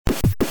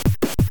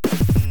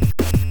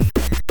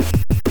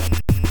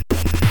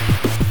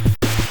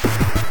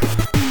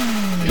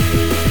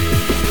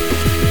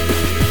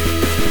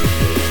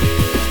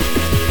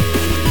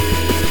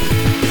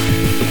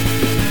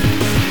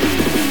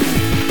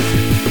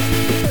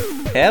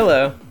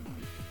Hello,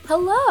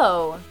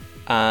 Hello,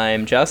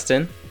 I'm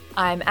Justin,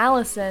 I'm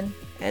Allison.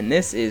 and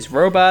this is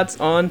Robots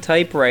on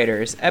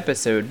Typewriters,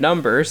 episode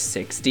number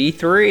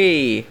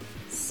 63.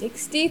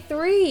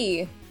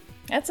 63.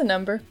 That's a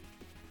number.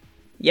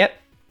 Yep,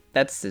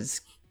 that's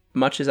as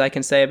much as I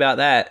can say about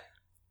that.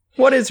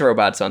 What is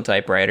Robots on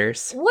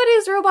Typewriters? What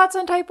is Robots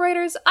on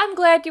Typewriters? I'm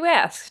glad you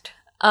asked.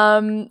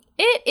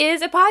 It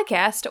is a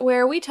podcast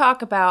where we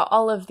talk about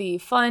all of the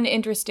fun,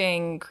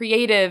 interesting,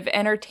 creative,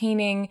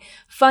 entertaining,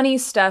 funny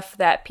stuff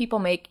that people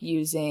make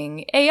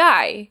using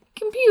AI,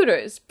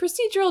 computers,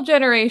 procedural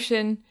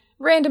generation,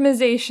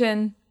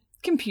 randomization,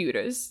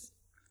 computers,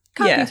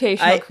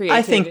 computational creativity.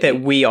 I think that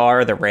we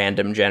are the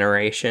random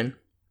generation.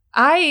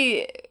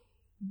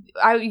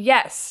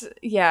 Yes.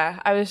 Yeah.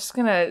 I was just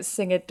gonna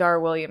sing a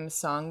Dar Williams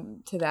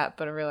song to that,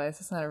 but I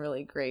realized it's not a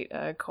really great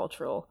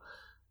cultural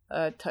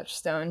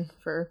touchstone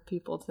for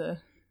people to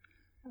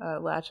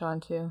latch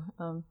onto.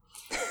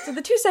 So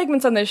the two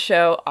segments on this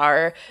show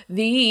are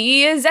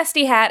the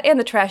Zesty Hat and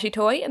the Trashy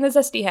Toy, and the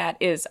Zesty Hat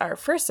is our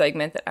first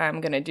segment that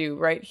I'm going to do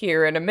right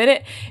here in a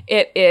minute.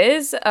 It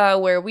is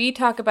where we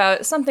talk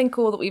about something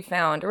cool that we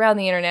found around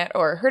the internet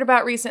or heard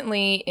about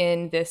recently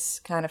in this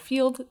kind of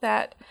field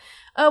that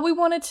we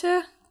wanted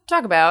to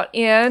talk about,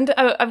 and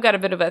I've got a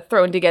bit of a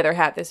thrown together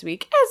hat this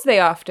week, as they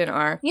often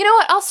are. You know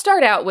what? I'll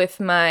start out with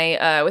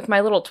my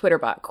little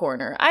Twitterbot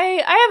corner.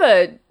 I have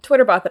a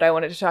Twitterbot that I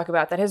wanted to talk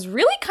about that has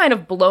really kind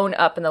of blown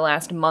up in the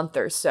last month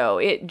or so.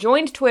 It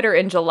joined Twitter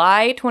in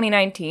July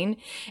 2019,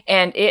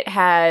 and it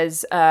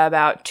has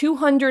about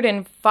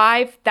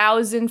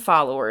 205,000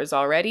 followers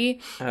already,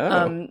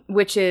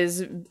 which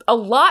is a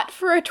lot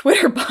for a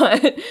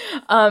Twitterbot.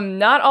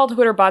 Not all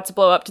Twitterbots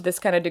blow up to this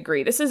kind of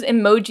degree. This is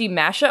Emoji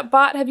Mashup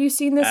Bot. Have you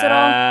seen this at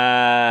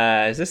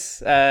all? Is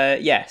this?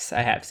 Yes,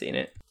 I have seen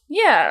it.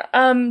 Yeah.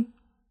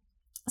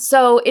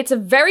 So it's a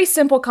very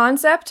simple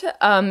concept.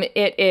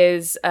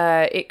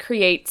 It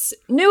creates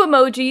new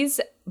emojis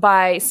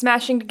by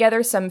smashing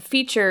together some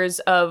features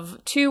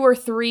of 2 or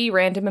 3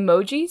 random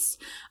emojis.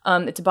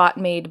 It's a bot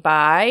made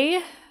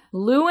by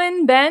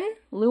Luan Ben,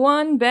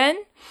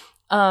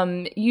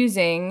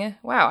 using,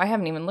 wow, I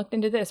haven't even looked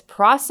into this,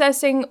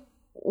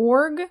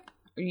 Processing.org. Are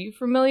you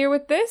familiar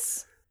with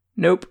this?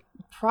 Nope.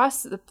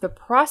 The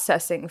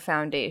Processing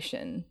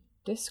Foundation,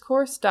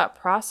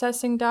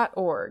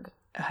 discourse.processing.org.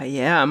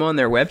 Yeah, I'm on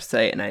their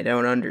website and I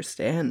don't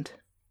understand.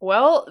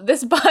 Well,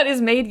 this bot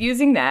is made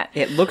using that.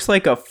 It looks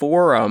like a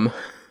forum.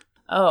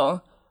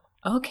 Oh,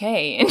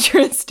 okay,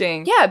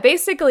 interesting. Yeah,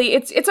 basically,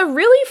 it's a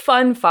really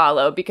fun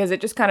follow because it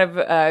just kind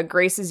of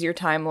graces your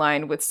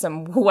timeline with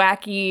some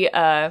wacky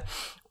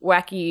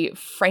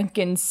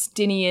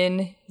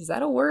Frankensteinian, is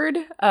that a word?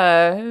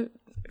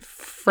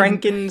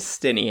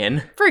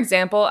 Frankensteinian. For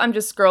example, I'm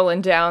just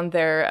scrolling down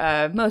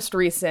their most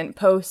recent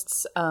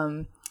posts,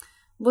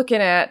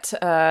 looking at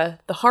the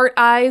heart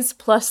eyes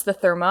plus the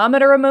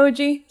thermometer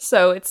emoji.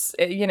 So it's,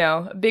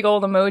 a big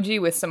old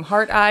emoji with some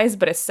heart eyes,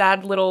 but a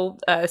sad little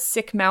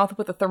sick mouth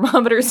with a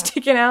thermometer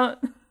sticking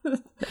out.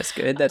 That's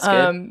good.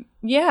 Partying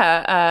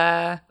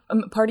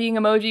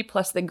emoji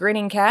plus the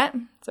grinning cat.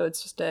 So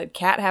it's just a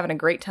cat having a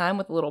great time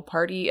with a little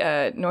party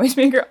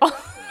noisemaker.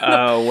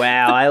 Oh,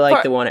 wow. I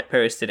like the one it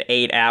posted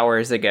 8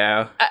 hours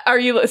ago. Are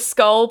you a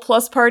skull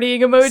plus partying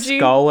emoji?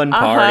 Skull and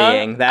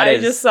partying. I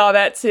just saw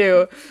that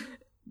too.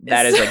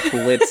 That is like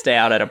blitzed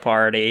out at a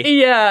party.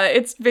 Yeah,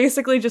 it's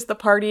basically just the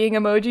partying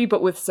emoji,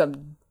 but with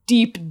some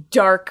deep,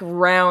 dark,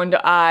 round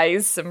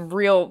eyes, some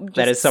real just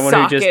that is someone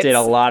sockets. Who just did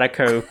a lot of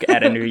coke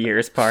at a New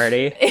Year's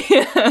party.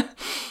 Yeah.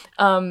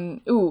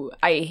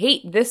 I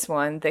hate this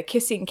one, the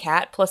kissing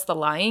cat plus the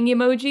lying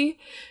emoji.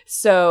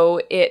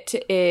 So it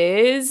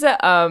is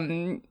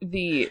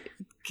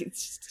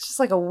it's just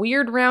like a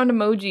weird round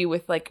emoji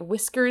with like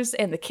whiskers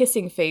and the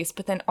kissing face,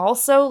 but then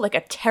also like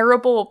a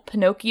terrible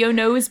Pinocchio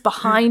nose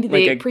behind like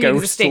the a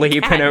pre-existing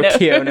ghostly cat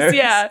Pinocchio nose.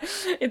 Yeah,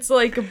 it's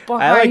like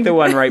behind. I like the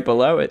one right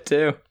below it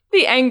too.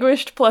 The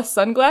anguished plus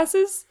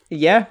sunglasses.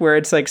 Yeah, where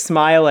it's like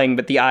smiling,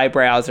 but the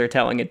eyebrows are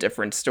telling a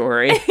different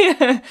story.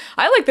 Yeah.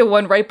 I like the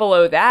one right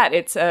below that.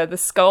 It's the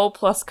skull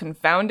plus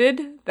confounded.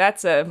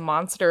 That's a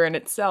monster in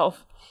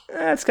itself.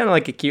 It's kind of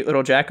like a cute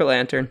little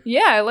jack-o'-lantern.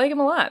 Yeah, I like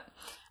him a lot.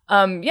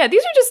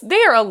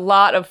 They are a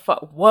lot of fun.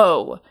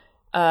 Whoa.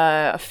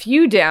 A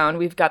few down,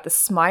 we've got the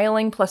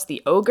smiling plus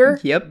the ogre.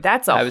 Yep.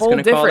 That's a whole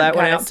different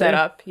kind of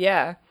setup. Too.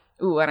 Yeah.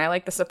 Ooh, and I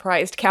like the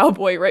surprised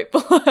cowboy right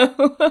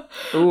below.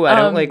 Ooh, I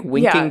don't like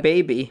winking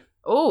baby.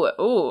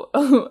 Ooh.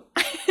 I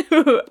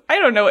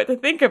don't know what to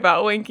think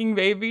about winking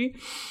baby.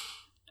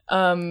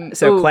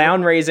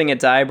 Clown raising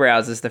its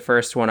eyebrows is the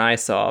first one I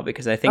saw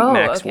because I think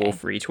Max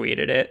Wolf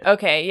retweeted it.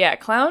 Okay, yeah,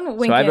 clown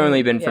winking. So I've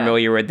only been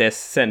familiar with this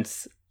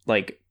since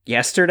like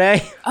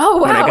yesterday. Oh,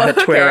 wow. When I got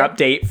a Twitter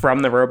update from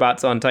the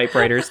Robots on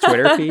Typewriters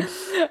Twitter feed.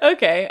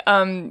 Okay.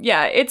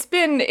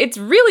 It's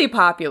really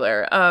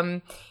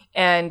popular.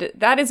 And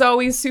that is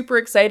always super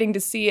exciting to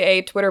see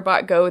a Twitter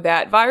bot go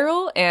that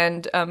viral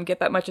and get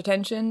that much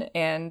attention.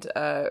 And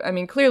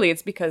clearly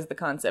it's because the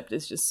concept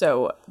is just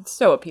so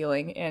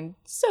appealing and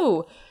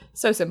so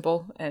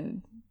simple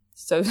and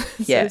So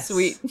Yes.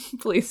 sweet.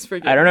 Please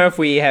forgive I don't me. know if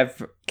we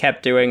have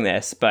kept doing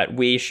this, but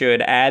we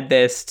should add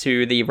this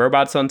to the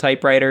Robots on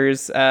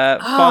Typewriters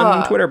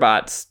fun Twitter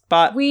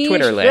We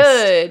Twitter should.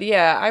 list.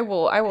 Yeah, I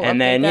will And update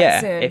then, that yeah,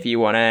 soon. if you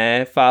want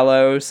to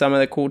follow some of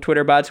the cool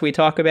Twitter bots we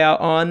talk about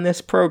on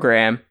this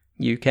program,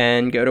 you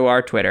can go to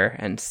our Twitter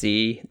and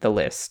see the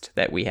list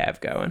that we have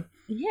going.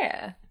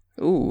 Yeah.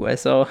 Ooh, I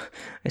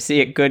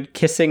see a good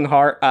kissing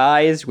heart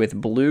eyes with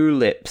blue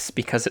lips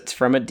because it's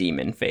from a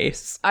demon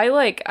face. I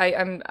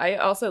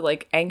also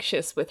like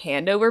anxious with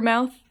hand over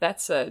mouth.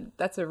 That's a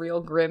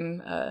real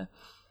grim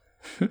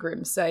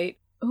sight.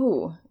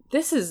 Ooh,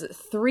 this is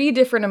 3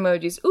 different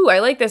emojis. Ooh, I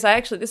like this.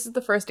 This is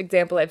the first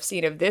example I've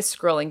seen of this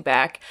scrolling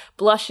back.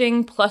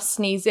 Blushing plus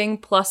sneezing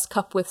plus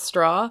cup with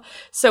straw.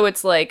 So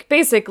it's like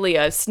basically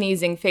a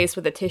sneezing face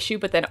with a tissue,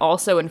 but then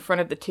also in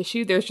front of the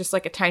tissue, there's just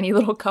like a tiny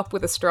little cup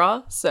with a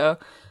straw. So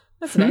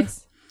that's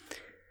nice.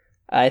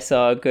 I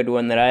saw a good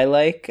one that I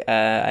like.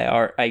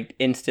 I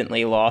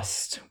instantly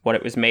lost what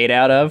it was made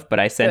out of, but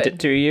I sent Good. it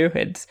to you.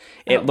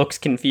 It looks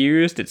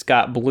confused. It's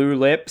got blue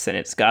lips and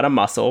it's got a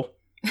muscle.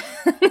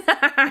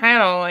 I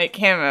don't like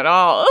him at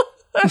all.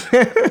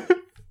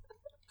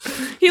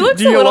 He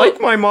looks Do you like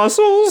my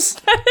muscles?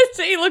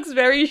 He looks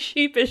very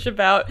sheepish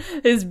about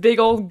his big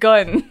old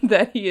gun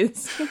that he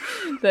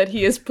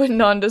is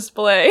putting on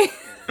display.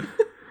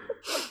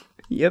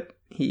 Yep,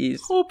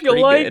 he's Hope you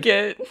pretty like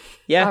good. it.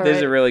 Yeah, All there's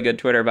right. a really good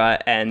Twitter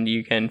bot, and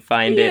you can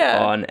find it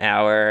on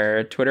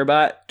our Twitter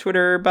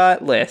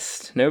bot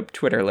list. Nope,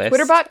 Twitter list.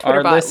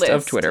 Our list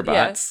of Twitter bots.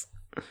 Yes.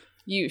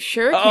 You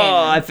sure can.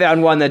 Oh, I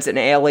found one that's an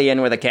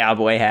alien with a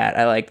cowboy hat.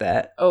 I like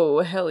that. Oh,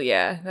 hell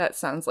yeah. That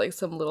sounds like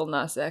some Lil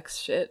Nas X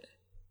shit.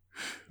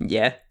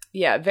 Yeah.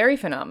 Yeah, very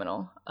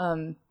phenomenal.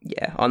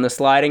 Yeah. On the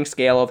sliding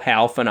scale of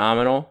how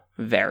phenomenal,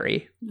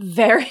 very.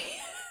 Very.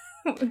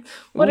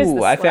 What is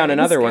the I found sliding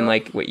another one scale?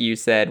 like what you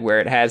said, where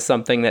it has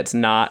something that's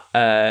not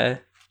a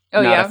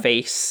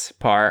face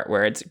part,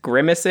 where it's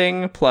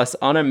grimacing plus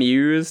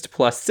unamused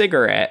plus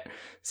cigarette.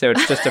 So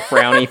it's just a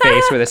frowny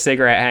face with a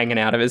cigarette hanging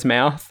out of his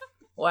mouth.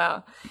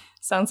 Wow.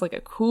 Sounds like a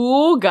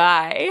cool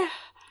guy.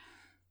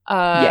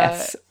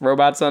 Yes.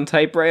 Robots on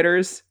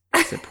Typewriters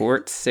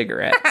support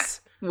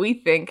cigarettes. We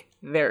think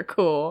they're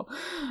cool.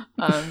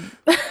 All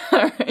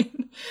right.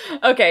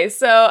 Okay,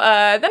 so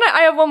then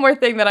I have one more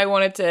thing that I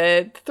wanted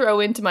to throw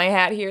into my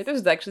hat here.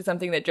 This is actually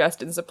something that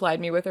Justin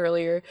supplied me with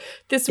earlier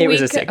this week. It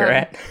was a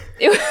cigarette.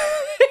 Yeah,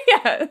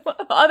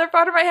 the other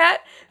part of my hat,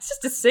 it's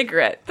just a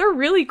cigarette. They're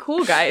really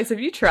cool, guys. Have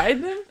you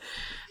tried them?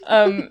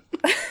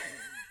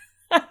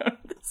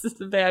 This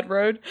is a bad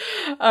road.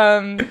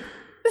 No,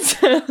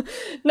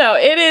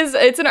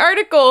 it's an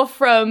article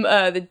from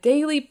the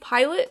Daily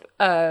Pilot,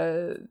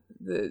 the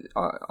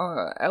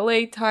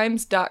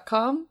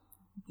LAtimes.com.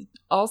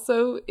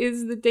 Also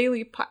is the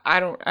Daily I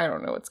don't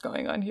know what's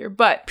going on here,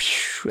 but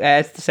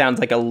That sounds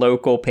like a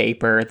local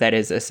paper that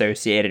is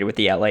associated with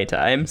the LA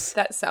Times.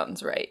 that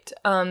sounds right.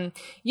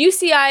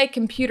 UCI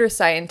computer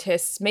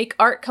scientists make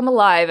art come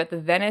alive at the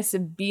Venice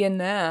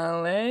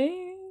Biennale.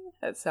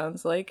 That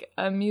sounds like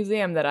a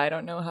museum that I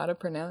don't know how to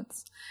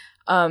pronounce.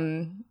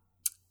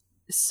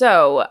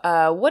 So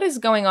what is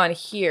going on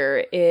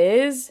here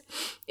is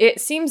it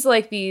seems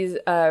like these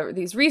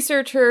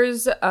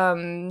researchers,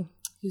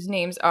 whose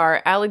names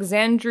are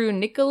Alexandru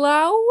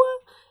Nicolau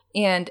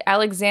and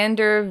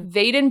Alexander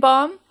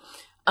Weidenbaum,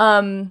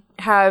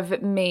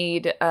 have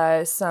made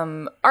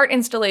some art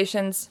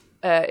installations.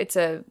 It's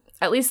at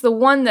least the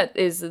one that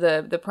is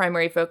the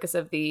primary focus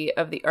of the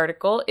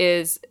article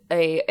is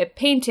a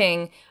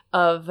painting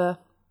of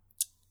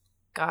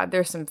God.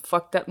 There's some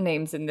fucked up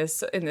names in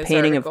this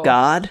Painting article. of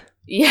God?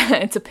 Yeah,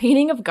 it's a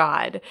painting of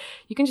God.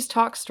 You can just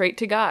talk straight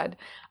to God.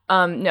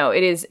 No,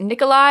 it is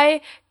Nikolai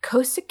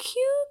Kosescu.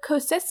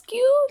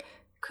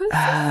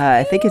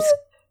 I think it's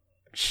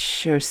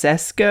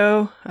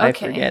Ceausescu. I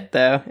Okay. forget,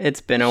 though.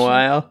 It's been a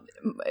while.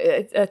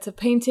 It's a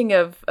painting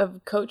of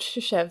Coach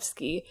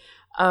Krzyzewski.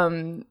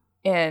 And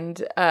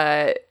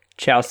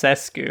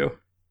Ceausescu.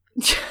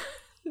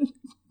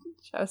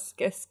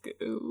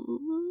 Ceausescu.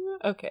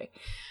 Okay.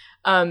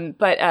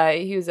 But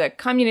he was a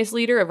communist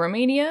leader of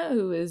Romania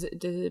who was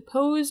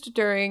deposed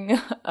during,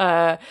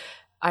 I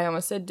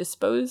almost said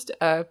disposed,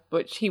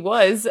 which he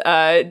was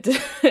during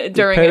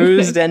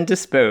Deposed and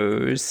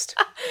disposed.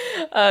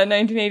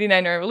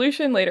 1989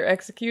 revolution, later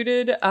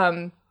executed.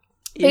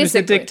 He was the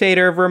Basically.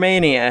 dictator of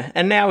Romania,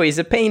 and now he's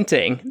a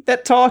painting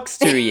that talks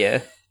to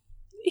you.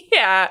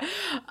 Yeah.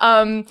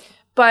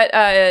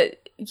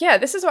 Yeah,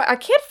 this is why I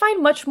can't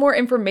find much more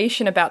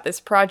information about this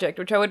project,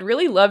 which I would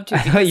really love to. I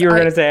thought you were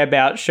going to say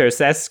about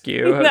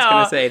Ceausescu. I was No.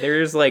 going to say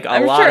there's like a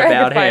I'm lot sure I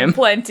about could find him.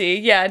 plenty.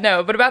 Yeah,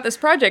 no, but about this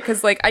project,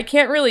 because like I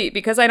can't really,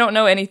 because I don't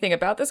know anything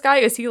about this guy.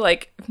 Is he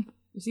like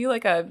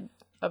a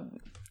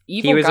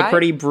evil He was guy? a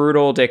pretty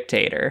brutal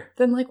dictator.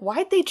 Then like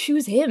why'd they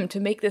choose him to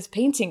make this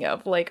painting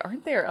of? Like,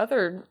 aren't there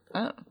other?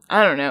 I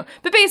don't know.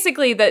 But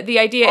basically, the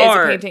idea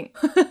Art. is a painting.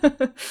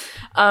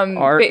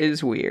 Art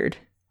is weird.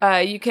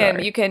 You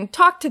can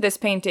talk to this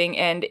painting,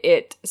 and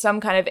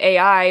some kind of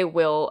AI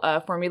will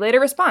formulate a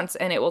response,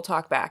 and it will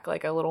talk back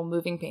like a little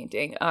moving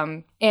painting.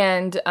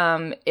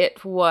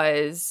 It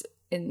was.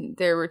 And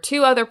there were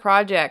 2 other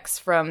projects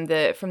from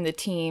the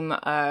team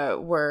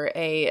were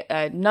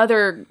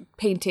another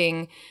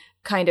painting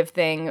kind of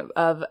thing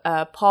of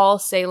Paul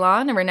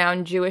Celan, a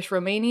renowned Jewish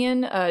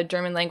Romanian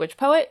German language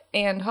poet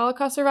and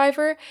Holocaust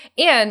survivor,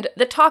 and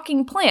The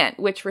Talking Plant,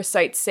 which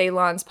recites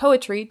Celan's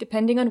poetry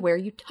depending on where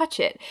you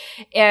touch it.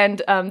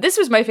 And this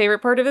was my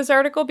favorite part of this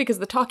article, because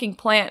The Talking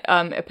Plant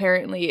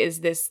apparently is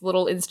this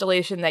little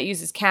installation that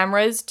uses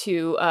cameras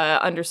to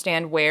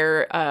understand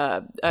where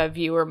a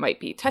viewer might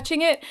be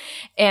touching it,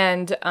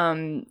 and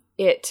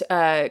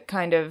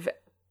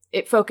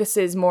it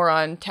focuses more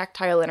on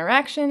tactile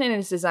interaction and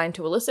is designed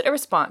to elicit a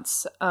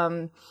response.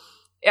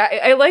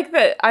 I like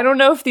that. I don't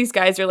know if these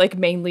guys are like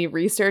mainly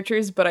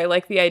researchers, but I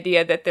like the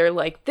idea that they're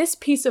like, this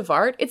piece of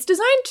art, it's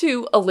designed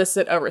to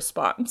elicit a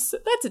response.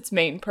 That's its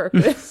main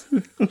purpose.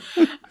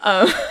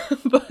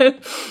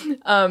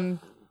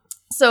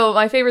 So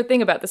my favorite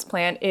thing about this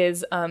plant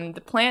is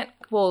the plant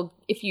will,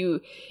 if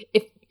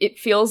it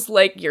feels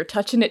like you're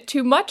touching it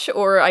too much,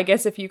 or I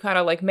guess if you kind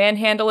of like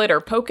manhandle it or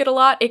poke it a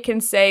lot, it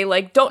can say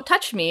like, don't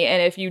touch me.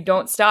 And if you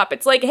don't stop,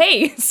 it's like,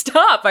 hey,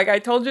 stop. Like I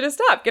told you to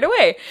stop, get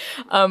away.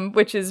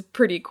 Which is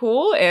pretty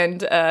cool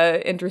and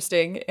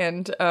interesting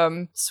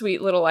and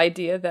sweet little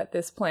idea that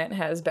this plant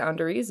has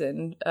boundaries,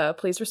 and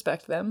please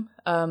respect them.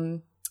 I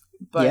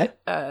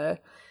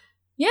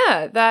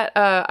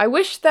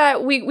wish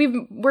that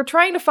we're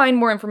trying to find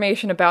more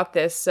information about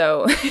this.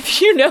 So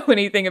if you know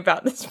anything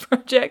about this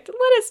project,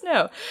 let us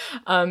know.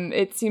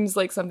 It seems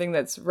like something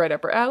that's right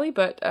up our alley,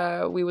 but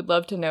we would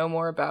love to know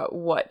more about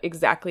what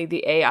exactly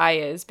the AI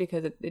is,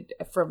 because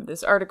from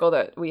this article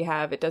that we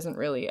have, it doesn't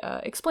really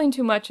explain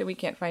too much, and we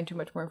can't find too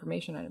much more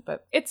information on it,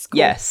 but it's cool.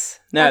 Yes.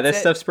 No, this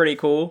stuff's pretty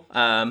cool.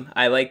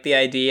 I like the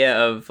idea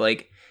of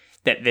like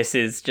that this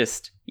is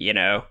just,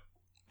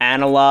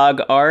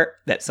 analog art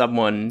that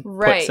someone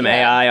put some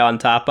AI on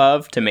top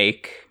of to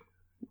make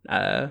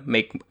a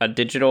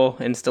digital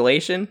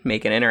installation,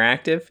 make it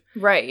interactive.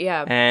 Right,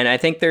 yeah. And I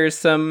think there's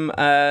some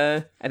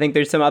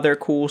other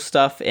cool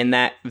stuff in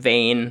that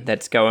vein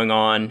that's going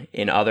on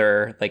in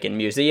other, like in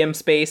museum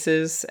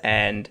spaces.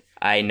 And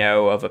I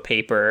know of a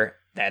paper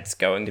that's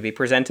going to be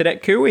presented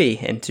at CUI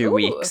in 2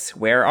 weeks,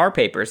 where our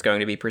paper is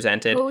going to be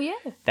presented. Oh, yeah.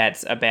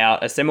 That's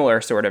about a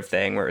similar sort of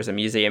thing, where it was a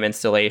museum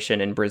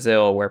installation in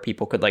Brazil where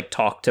people could like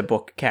talk to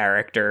book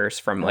characters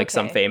from like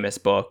some famous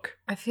book.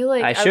 I feel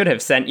like I should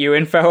have sent you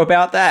info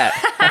about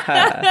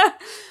that.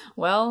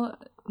 Well,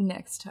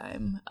 next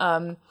time.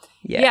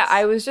 Yes. Yeah,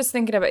 I was just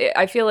thinking about it.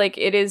 I feel like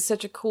it is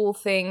such a cool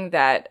thing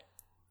that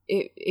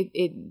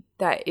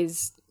that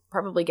is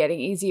probably getting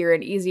easier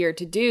and easier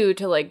to do,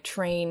 to like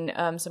train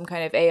some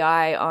kind of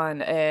AI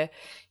on a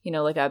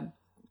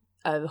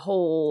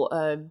whole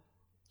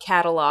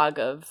catalog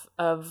of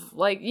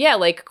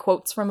like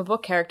quotes from a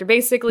book character,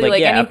 basically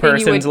like a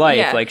person's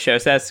life, like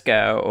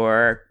Ceausescu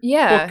or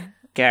book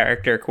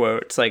character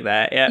quotes like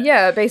that.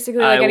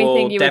 Basically like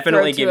anything you would throw to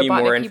a definitely give you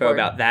more info keyboard.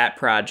 about that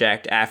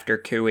project after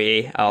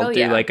CUI. I'll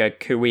do like a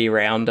CUI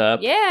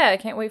roundup. I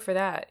can't wait for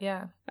that.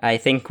 I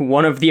think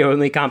one of the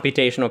only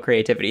computational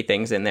creativity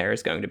things in there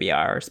is going to be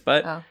ours,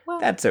 but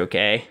that's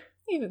okay.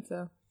 Even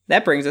so.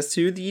 That brings us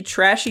to the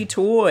Trashy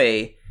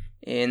Toy.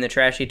 In the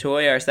Trashy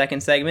Toy, our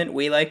second segment,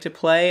 we like to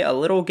play a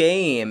little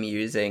game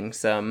using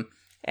some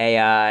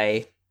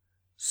AI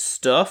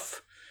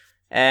stuff.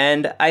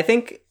 And I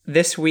think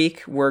this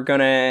week we're going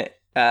to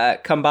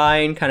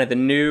combine kind of the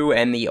new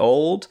and the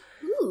old.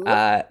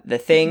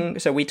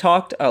 So we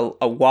talked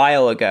a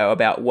while ago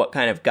about what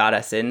kind of got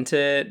us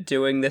into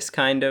doing this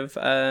kind of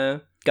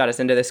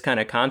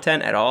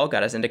content at all,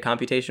 got us into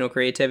computational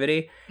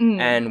creativity.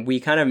 And we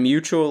kind of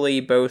mutually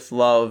both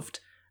loved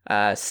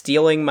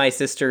stealing my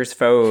sister's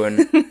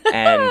phone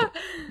and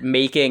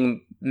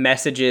making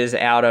messages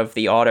out of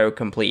the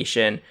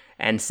auto-completion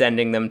and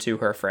sending them to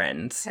her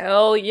friends.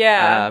 Hell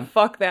yeah.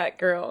 Fuck that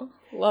girl.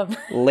 Love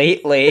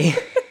it.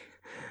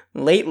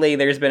 Lately,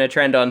 there's been a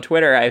trend on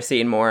Twitter I've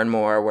seen more and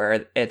more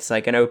where it's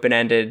like an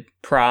open-ended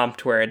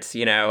prompt where it's,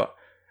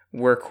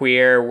 we're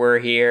queer, we're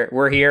here,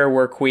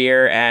 we're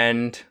queer,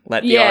 and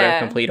let the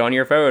autocomplete on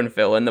your phone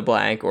fill in the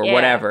blank or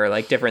whatever,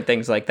 like different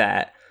things like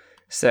that.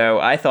 So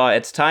I thought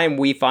it's time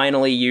we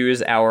finally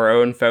use our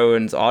own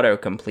phone's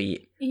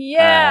autocomplete.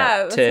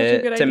 That's such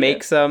a good idea. To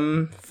make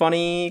some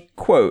funny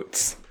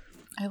quotes.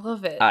 I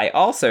love it. I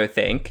also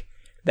think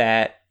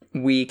that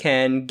we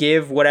can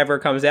give whatever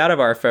comes out of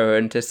our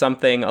phone to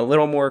something a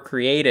little more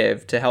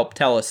creative to help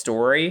tell a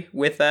story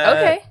with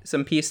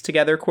some pieced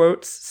together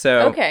quotes.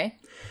 So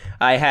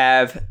I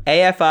have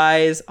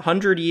AFI's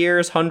 100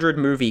 Years, 100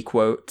 Movie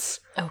Quotes.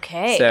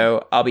 Okay.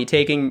 So I'll be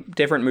taking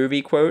different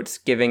movie quotes,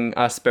 giving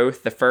us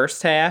both the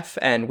first half,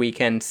 and we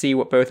can see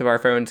what both of our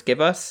phones give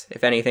us.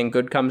 If anything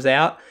good comes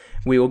out,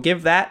 we will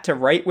give that to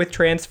Write with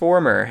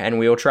Transformer, and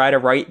we will try to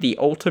write the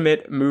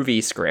ultimate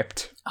movie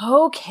script.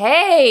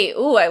 Okay.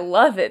 Ooh, I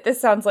love it.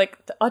 This sounds like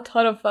a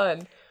ton of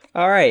fun.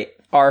 All right.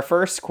 Our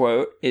first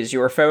quote is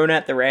your phone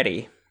at the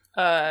ready.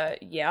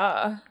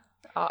 Yeah.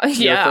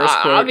 Your first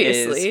quote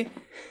obviously. Is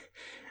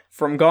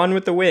from Gone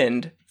with the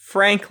Wind.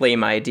 Frankly,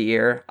 my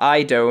dear,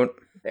 I don't.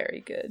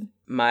 Very good.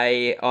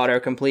 My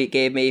autocomplete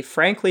gave me,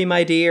 frankly,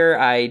 my dear,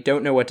 I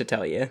don't know what to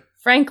tell you.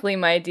 Frankly,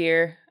 my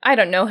dear, I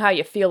don't know how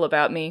you feel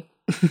about me.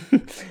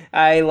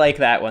 I like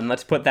that one.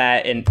 Let's put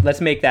that in.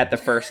 Let's make that the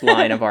first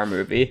line of our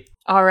movie.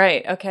 All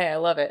right. Okay, I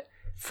love it.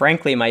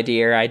 Frankly, my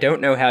dear, I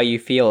don't know how you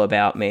feel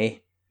about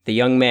me. The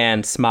young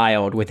man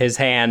smiled with his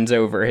hands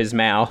over his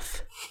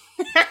mouth.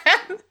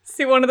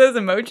 See one of those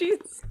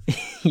emojis?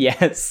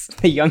 Yes,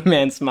 the young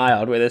man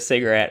smiled with a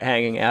cigarette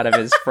hanging out of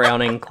his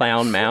frowning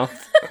clown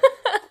mouth.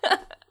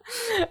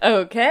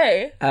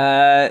 Okay.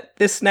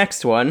 This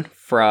next one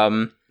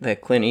from the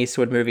Clint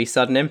Eastwood movie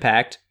Sudden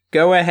Impact.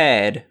 Go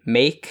ahead,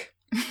 make...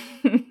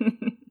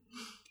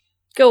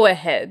 Go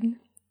ahead.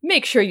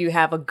 Make sure you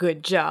have a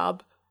good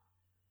job.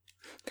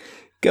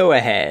 Go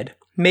ahead.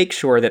 Make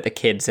sure that the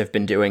kids have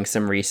been doing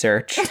some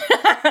research.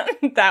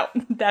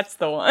 That's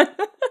the one.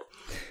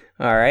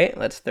 All right,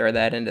 let's throw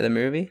that into the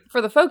movie.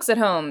 For the folks at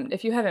home,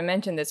 if you haven't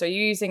mentioned this, are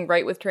you using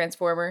Write with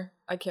Transformer?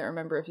 I can't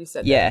remember if you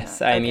said yes,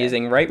 that. Yes, I'm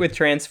using Write with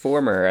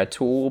Transformer, a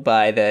tool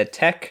by the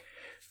tech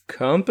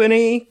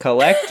company,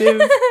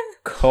 collective,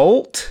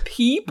 cult,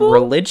 people,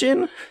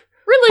 religion,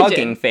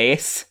 Hugging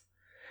Face.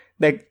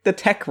 The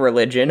tech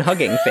religion,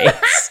 Hugging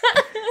Face.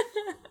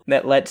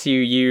 That lets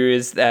you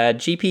use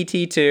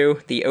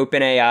GPT-2, the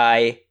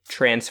OpenAI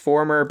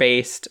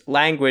transformer-based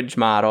language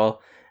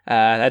model.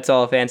 That's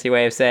all a fancy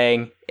way of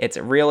saying it's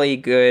a really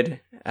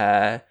good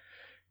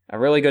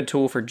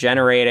tool for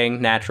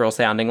generating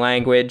natural-sounding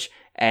language,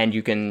 and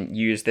you can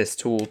use this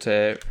tool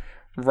to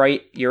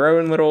write your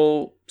own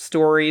little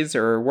stories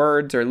or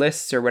words or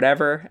lists or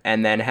whatever,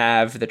 and then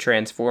have the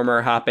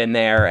transformer hop in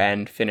there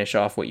and finish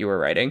off what you were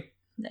writing.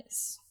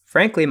 Nice.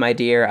 Frankly, my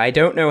dear, I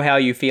don't know how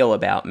you feel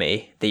about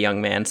me, the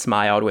young man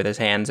smiled with his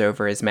hands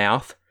over his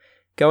mouth.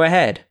 Go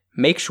ahead,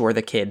 make sure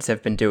the kids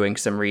have been doing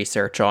some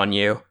research on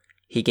you.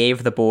 He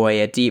gave the boy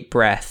a deep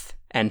breath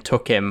and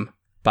took him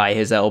by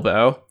his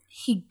elbow.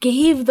 He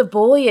gave the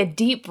boy a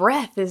deep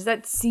breath. Is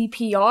that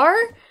CPR?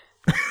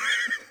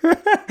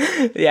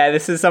 Yeah,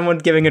 this is someone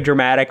giving a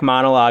dramatic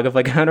monologue of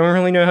like, I don't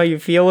really know how you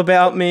feel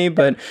about me,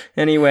 but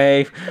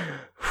anyway...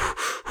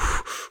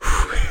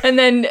 And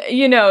then,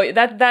 you know,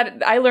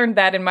 that I learned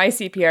that in my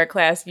CPR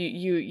class.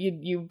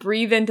 You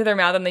breathe into their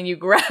mouth and then you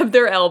grab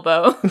their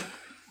elbow.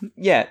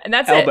 Yeah, and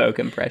that's elbow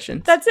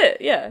compressions. That's it.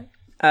 Yeah.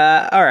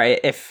 All right.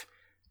 If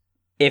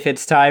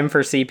it's time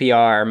for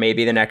CPR,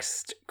 maybe the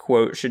next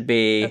quote should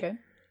be. Okay.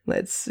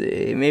 Let's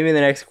see. Maybe the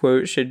next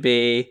quote should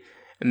be,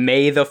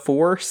 "May the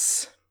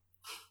Force."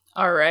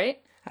 All right.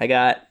 I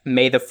got,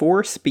 "May the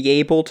Force be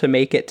able to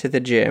make it to the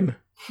gym."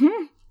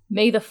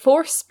 May the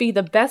Force be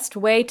the best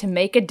way to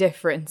make a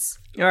difference.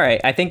 All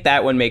right, I think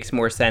that one makes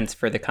more sense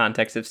for the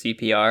context of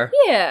CPR.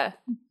 Yeah.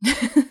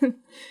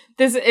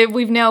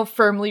 We've now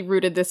firmly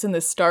rooted this in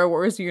the Star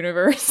Wars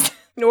universe.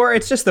 Or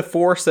it's just the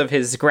force of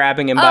his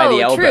grabbing him by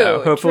the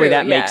elbow. Hopefully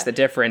that makes the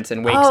difference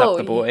and wakes up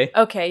the boy.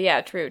 Okay, yeah,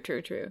 true.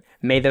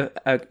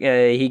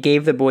 He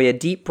gave the boy a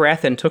deep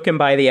breath and took him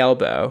by the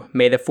elbow.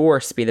 May the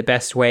Force be the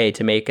best way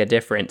to make a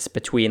difference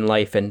between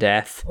life and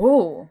death.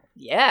 Oh,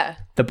 yeah.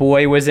 The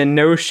boy was in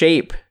no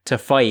shape to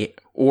fight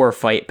or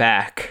fight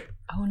back.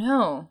 Oh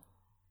no.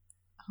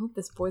 I hope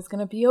this boy's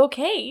gonna be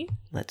okay.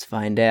 Let's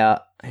find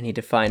out. I need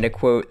to find a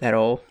quote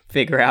that'll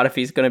figure out if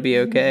he's gonna be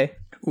okay.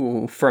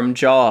 Ooh, from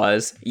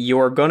Jaws.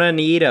 You're gonna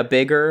need a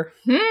bigger...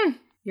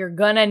 You're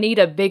gonna need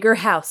a bigger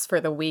house for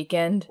the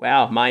weekend.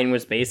 Wow, mine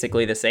was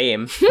basically the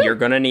same. You're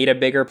gonna need a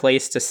bigger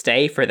place to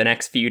stay for the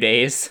next few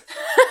days.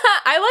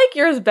 I like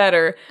yours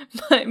better.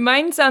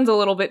 Mine sounds a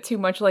little bit too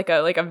much like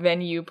a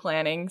venue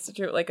planning,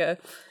 like a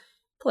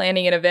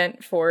planning an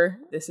event for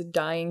this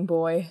dying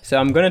boy. So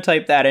I'm gonna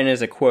type that in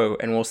as a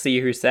quote, and we'll see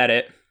who said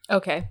it.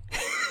 Okay.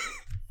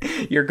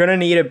 You're gonna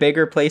need a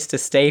bigger place to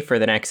stay for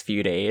the next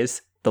few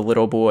days. The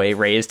little boy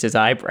raised his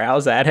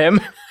eyebrows at him.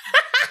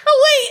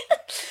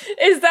 Wait!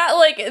 Is that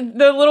like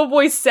the little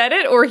boy said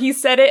it, or he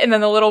said it and then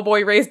the little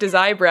boy raised his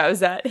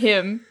eyebrows at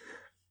him?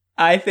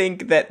 I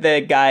think that the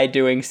guy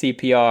doing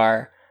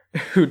CPR,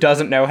 who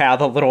doesn't know how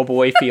the little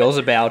boy feels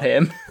about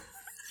him,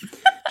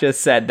 just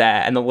said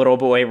that, and the little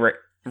boy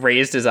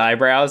raised his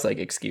eyebrows like,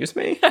 excuse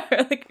me?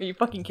 Like, are you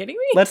fucking kidding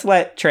me? Let's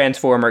let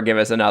Transformer give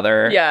us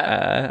another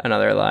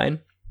line.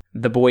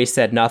 The boy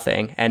said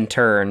nothing and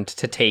turned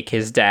to take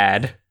his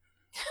dad.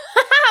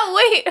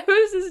 Wait,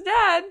 who's his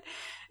dad?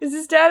 Is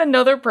his dad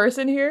another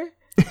person here?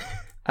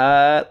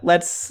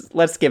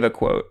 Let's give a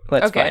quote.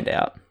 Let's find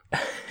out.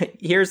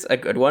 Here's a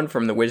good one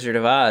from The Wizard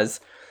of Oz.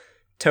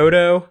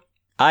 Toto,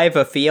 I've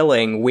a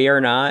feeling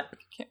we're not...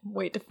 Can't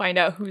wait to find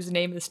out whose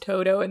name is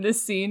Toto in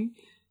this scene.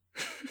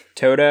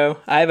 Toto,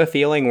 I have a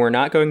feeling we're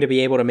not going to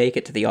be able to make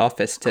it to the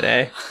office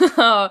today.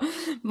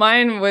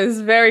 Mine was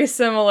very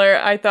similar.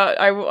 I thought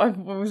I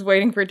was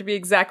waiting for it to be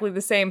exactly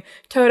the same.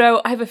 Toto,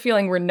 I have a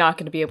feeling we're not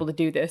going to be able to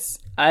do this.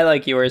 I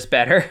like yours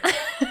better.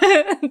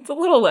 It's a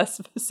little less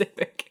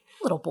specific.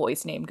 Little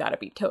boy's name gotta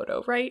be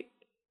Toto, right?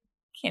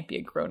 Can't be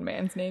a grown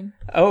man's name.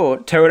 Oh,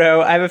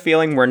 Toto, I have a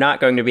feeling we're not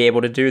going to be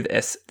able to do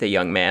this, the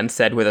young man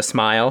said with a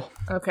smile.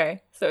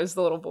 Okay, so it's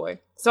the little boy.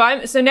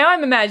 So now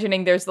I'm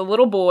imagining there's the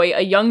little boy,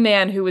 a young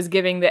man who was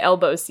giving the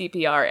elbow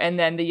CPR, and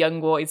then the young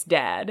boy's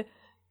dad,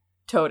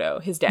 Toto,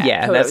 his dad.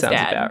 Yeah, Toto's that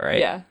sounds dad. about right.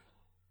 Yeah.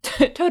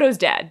 Toto's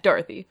dad,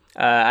 Dorothy.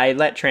 I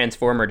let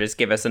Transformer just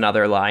give us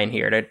another line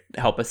here to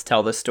help us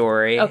tell the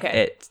story.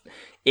 Okay.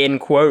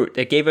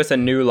 It gave us a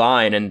new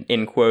line and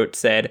in quote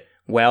said,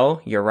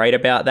 "Well, you're right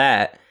about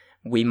that.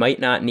 We might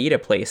not need a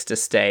place to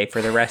stay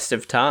for the rest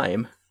of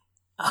time."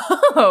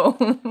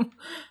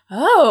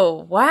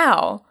 Oh,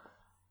 wow.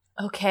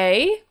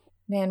 Okay.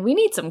 Man, we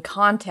need some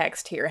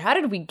context here. How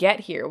did we get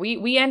here?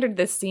 We entered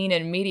this scene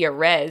in media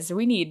res.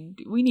 We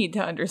need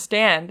to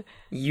understand.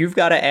 You've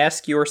got to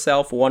ask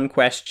yourself one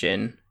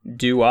question.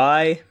 Do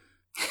I?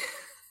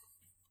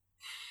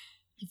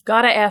 You've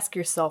got to ask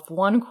yourself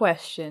one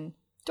question.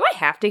 Do I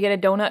have to get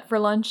a donut for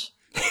lunch?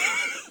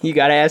 You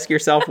got to ask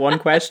yourself one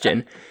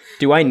question.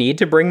 Do I need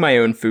to bring my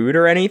own food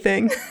or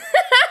anything?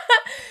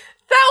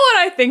 That one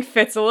I think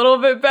fits a little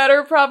bit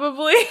better,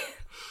 probably.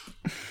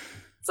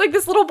 It's like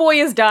this little boy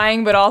is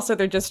dying, but also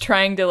they're just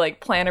trying to like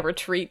plan a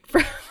retreat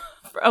for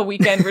a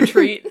weekend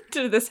retreat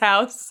to this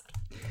house.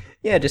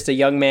 Yeah, just a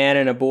young man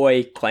and a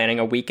boy planning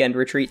a weekend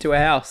retreat to a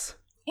house.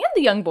 And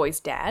the young boy's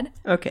dad.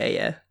 Okay,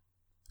 yeah.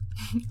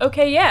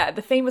 Okay, yeah.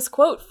 The famous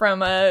quote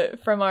from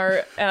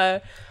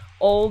our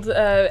old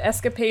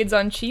Escapades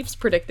on Chiefs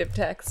predictive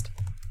text.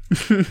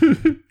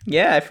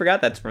 Yeah, I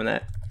forgot that's from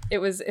that. It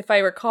was, if I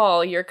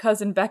recall, your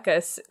cousin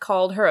Becca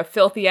called her a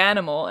filthy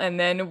animal, and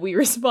then we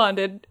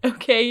responded,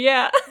 okay,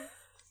 yeah.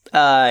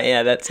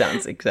 Yeah, that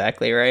sounds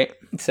exactly right.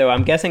 So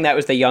I'm guessing that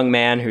was the young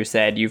man who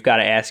said, you've got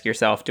to ask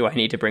yourself, do I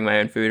need to bring my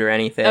own food or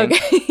anything?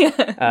 Okay,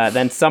 yeah.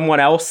 Then someone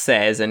else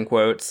says, in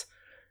quotes,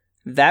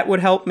 that would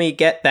help me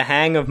get the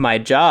hang of my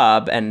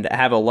job and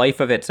have a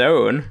life of its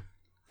own.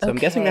 So I'm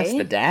guessing that's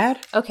the dad?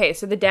 Okay,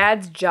 so the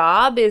dad's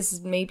job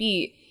is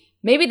maybe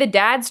the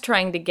dad's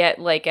trying to get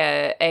like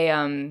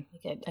a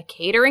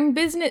catering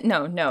business.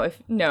 No.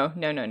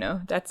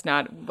 That's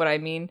not what I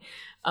mean.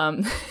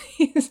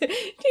 He's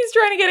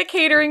trying to get a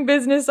catering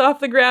business off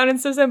the ground, and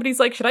so somebody's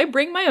like, "Should I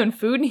bring my own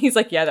food?" And he's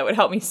like, "Yeah, that would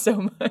help me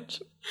so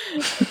much."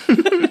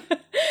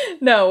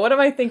 No, what am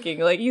I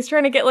thinking? Like he's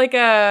trying to get like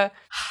a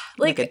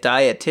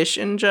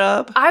dietitian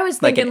job. I was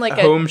thinking like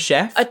a home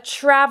chef, a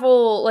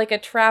travel.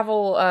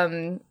 I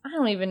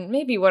don't even.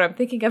 Maybe what I'm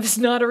thinking of is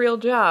not a real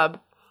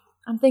job.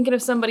 I'm thinking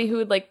of somebody who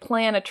would like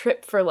plan a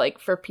trip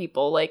for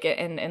people like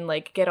and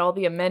like get all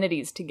the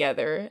amenities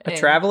together. A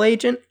travel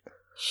agent?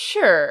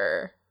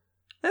 Sure.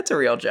 That's a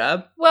real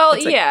job. Well,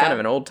 that's yeah. Kind of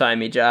an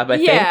old-timey job, I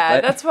think. Yeah,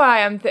 but... that's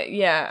why I'm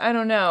yeah, I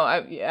don't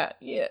know. Yeah.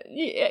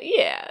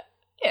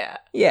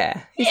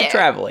 Yeah, he's a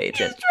travel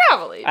agent.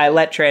 I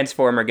let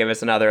Transformer give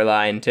us another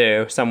line,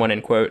 too. Someone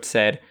in quotes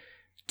said,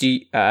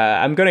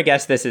 I'm going to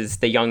guess this is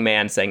the young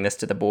man saying this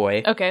to the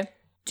boy. Okay.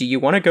 Do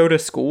you want to go to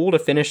school to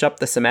finish up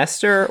the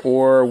semester,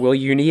 or will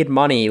you need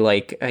money,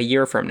 like, a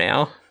year from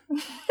now?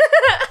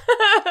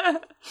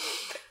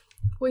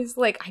 Was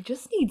like, I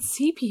just need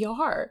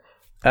CPR.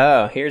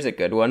 Oh, here's a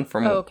good one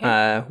from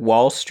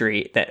Wall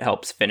Street that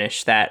helps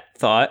finish that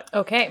thought.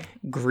 Okay.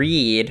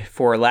 Greed,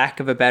 for lack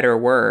of a better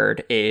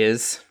word,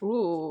 is...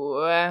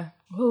 Ooh.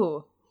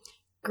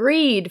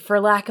 Greed, for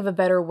lack of a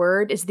better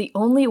word, is the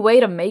only way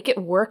to make it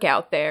work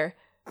out there.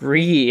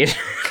 Greed.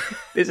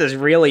 This is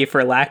really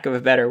for lack of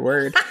a better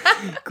word.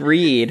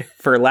 Greed,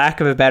 for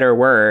lack of a better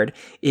word,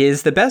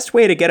 is the best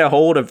way to get a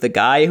hold of the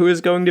guy who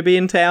is going to be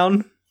in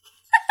town.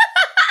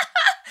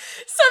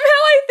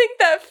 Somehow I think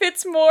that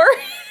fits more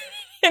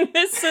in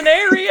this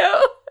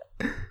scenario.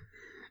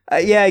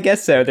 Yeah, I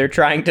guess so. They're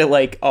trying to,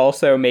 like,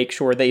 also make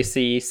sure they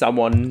see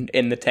someone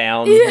in the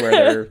town where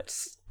they're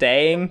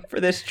staying for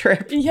this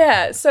trip.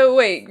 Yeah, so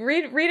wait,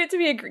 read it to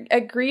me.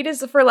 Greed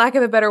is, for lack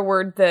of a better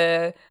word,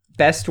 the...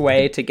 best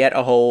way to get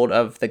a hold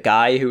of the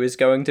guy who is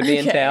going to be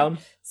in town.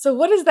 So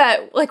what does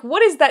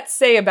that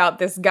say about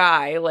this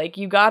guy? Like,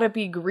 you gotta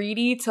be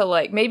greedy to,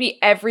 like, maybe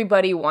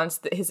everybody wants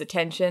his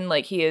attention,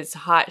 like, he is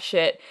hot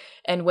shit,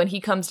 and when he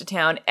comes to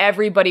town,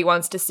 everybody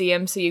wants to see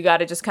him, so you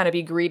gotta just kind of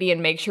be greedy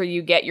and make sure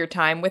you get your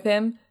time with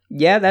him?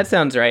 Yeah, that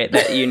sounds right,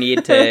 that you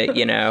need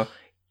to,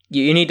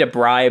 you need to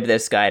bribe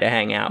this guy to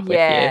hang out with you.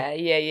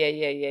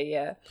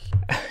 Yeah.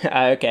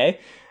 Okay.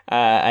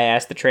 I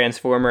asked the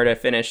Transformer to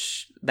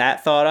finish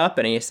that thought up,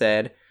 and he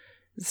said,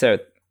 so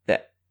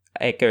that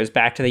it goes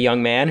back to the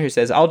young man who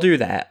says, I'll do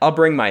that. I'll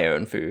bring my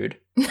own food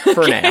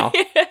for now.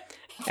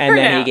 And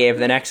then he gave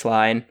the next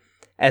line.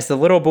 As the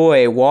little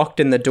boy walked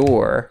in the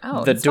door,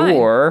 the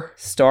door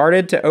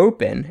started to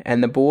open,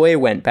 and the boy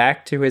went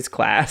back to his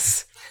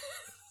class.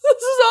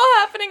 This is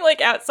all happening,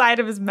 like, outside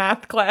of his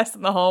math class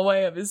in the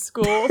hallway of his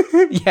school.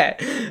 Yeah.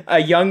 A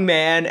young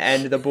man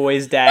and the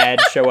boy's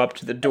dad show up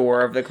to the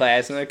door of the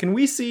class and like, can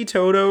we see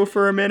Toto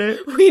for a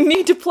minute? We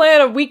need to plan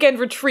a weekend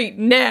retreat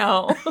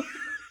now.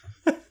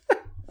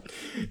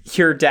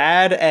 Your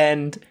dad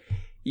and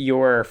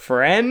your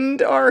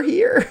friend are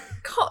here?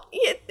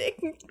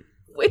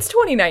 It's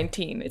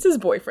 2019. It's his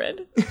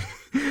boyfriend.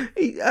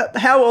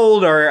 How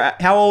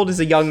old is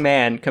a young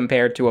man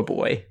compared to a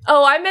boy?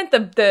 Oh, I meant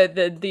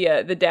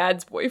the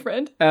dad's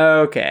boyfriend.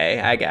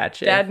 Okay, I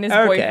gotcha. Dad and his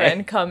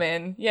boyfriend come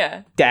in.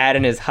 Yeah. Dad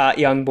and his hot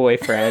young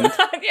boyfriend.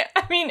 Yeah,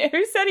 I mean,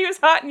 who said he was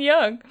hot and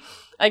young?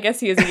 I guess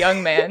he is a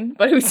young man,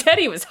 but who said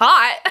he was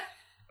hot?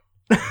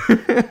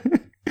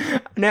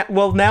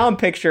 Now I'm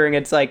picturing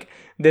it's like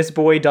this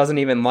boy doesn't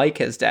even like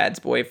his dad's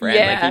boyfriend.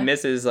 Yeah.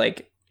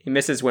 He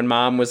misses when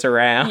mom was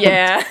around.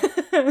 Yeah.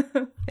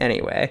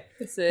 Anyway.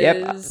 This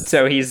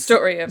is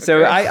story of a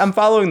girl. I'm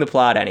following the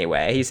plot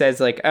anyway. He says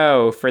like,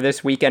 oh, for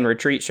this weekend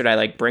retreat, should I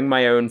like bring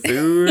my own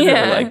food?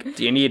 Yeah. Or like,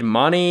 do you need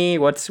money?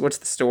 What's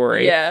the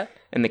story? Yeah.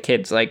 And the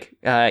kid's like,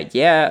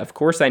 yeah, of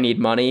course I need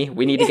money.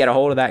 We need to get a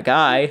hold of that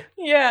guy.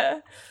 Yeah.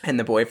 And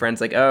the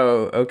boyfriend's like,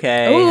 oh,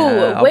 okay.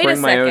 Ooh, I'll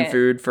bring my own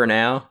food for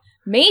now.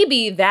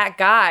 Maybe that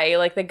guy,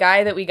 like the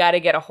guy that we got to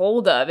get a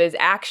hold of, is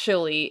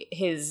actually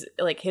his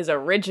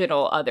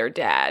original other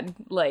dad.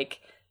 Like,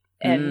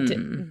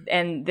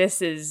 and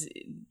this is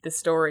the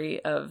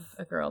story of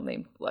a girl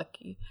named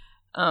Lucky.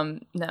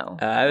 No.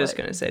 I was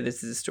going to say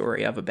this is a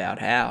story of about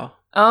how.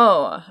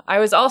 Oh, I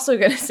was also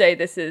going to say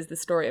this is the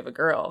story of a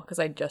girl, because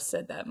I just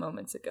said that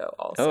moments ago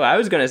also. Oh, I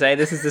was going to say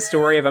this is the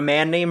story of a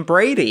man named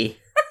Brady.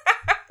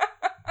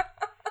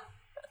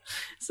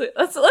 So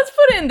let's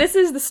put in, this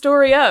is the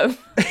story of.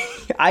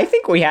 I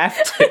think we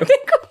have to. I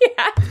think we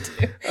have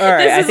to. All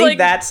right, I think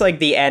that's like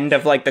the end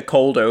of like the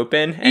cold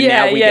open, and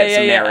now we get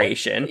some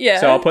narration. Yeah.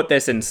 So I'll put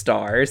this in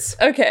stars.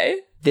 Okay.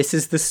 This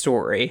is the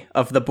story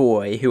of the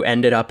boy who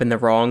ended up in the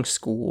wrong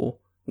school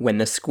when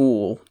the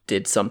school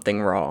did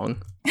something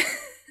wrong.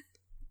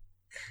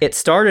 It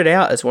started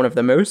out as one of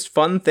the most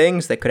fun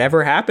things that could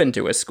ever happen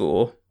to a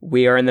school.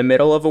 We are in the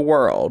middle of a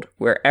world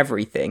where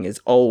everything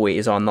is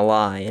always on the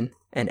line,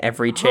 and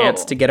every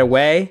chance to get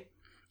away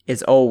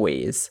is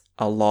always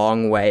a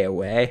long way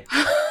away.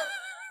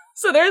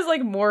 So there's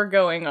like more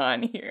going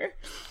on here.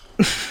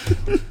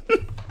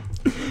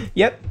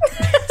 Yep.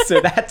 So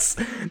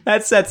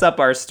that sets up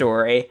our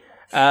story.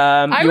 You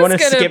want to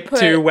skip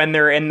to when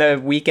they're in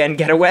the weekend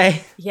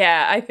getaway?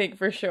 Yeah, I think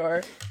for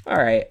sure. All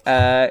right.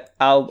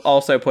 I'll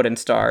also put in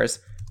stars.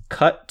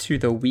 Cut to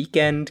the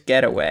weekend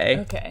getaway.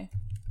 Okay.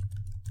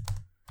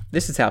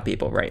 This is how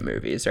people write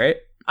movies, right?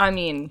 I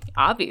mean,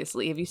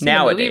 obviously. Have you seen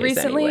Nowadays, the movie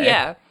recently? Anyway.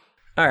 Yeah.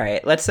 All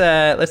right, let's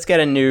get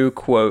a new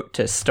quote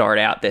to start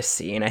out this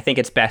scene. I think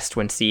it's best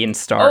when scenes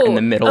start in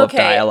the middle of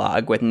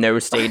dialogue with no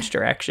stage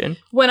direction.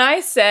 When I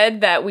said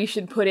that we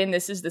should put in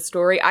 "this is the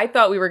story," I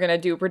thought we were gonna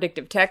do a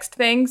predictive text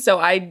thing, so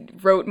I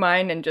wrote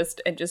mine and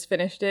just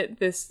finished it.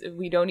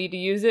 We don't need to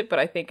use it, but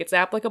I think it's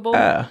applicable.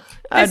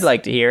 I'd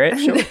like to hear it.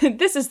 Sure.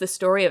 This is the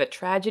story of a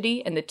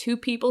tragedy and the two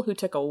people who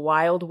took a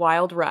wild,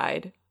 wild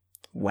ride.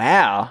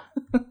 Wow.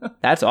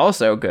 That's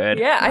also good.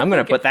 Yeah, I'm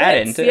going to put that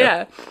in too.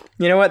 Yeah.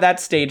 You know what?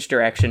 That's stage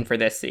direction for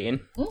this scene.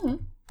 Mm-hmm.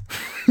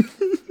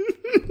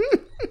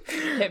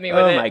 Hit me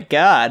with it. Oh my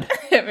god.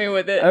 Hit me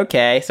with it.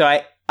 Okay, so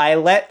I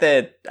let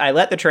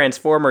the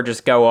transformer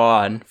just go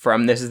on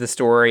from this is the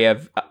story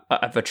of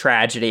a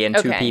tragedy and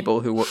two people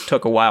who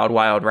took a wild,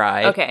 wild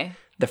ride. Okay.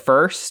 The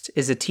first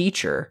is a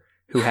teacher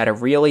who had a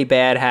really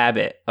bad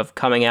habit of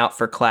coming out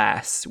for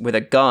class with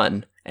a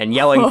gun and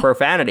yelling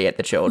profanity at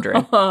the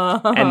children.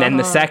 And then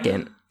the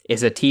second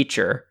is a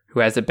teacher who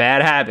has a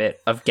bad habit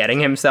of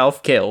getting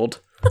himself killed.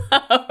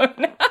 Oh,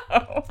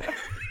 no.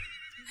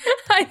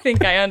 I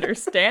think I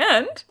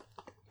understand.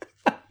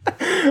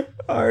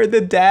 Are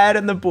the dad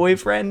and the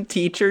boyfriend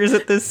teachers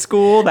at this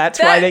school? That's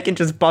why they can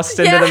just bust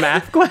into the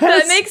math class?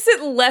 That makes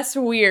it less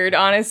weird,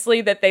 honestly,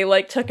 that they,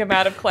 like, took him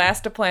out of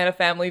class to plan a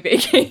family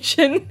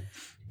vacation.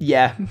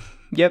 Yeah.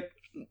 Yep.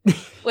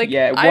 Like,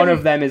 yeah, one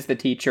of them is the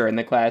teacher in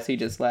the class he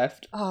just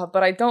left. Oh,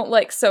 but I don't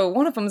like... So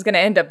one of them's going to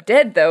end up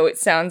dead, though, it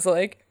sounds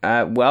like.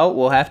 Well,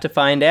 we'll have to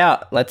find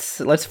out.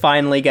 Let's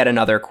finally get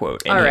another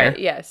quote in here. All right,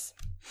 yes.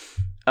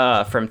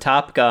 From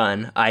Top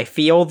Gun, I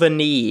feel the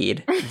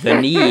need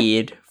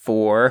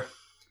for...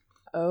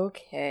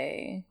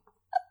 Okay.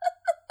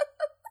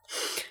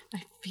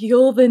 I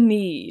feel the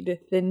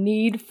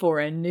need for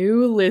a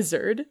new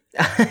lizard.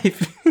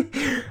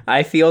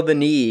 I feel the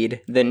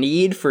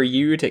need for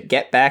you to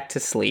get back to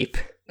sleep.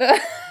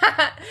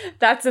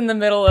 That's in the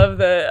middle of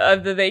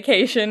the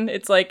vacation.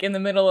 It's like in the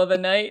middle of the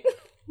night.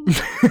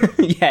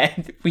 Yeah,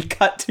 we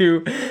cut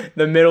to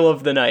the middle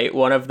of the night.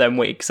 One of them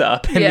wakes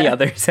up and the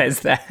other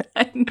says that.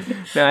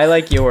 No, I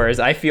like yours.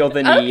 I feel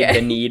the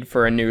need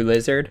for a new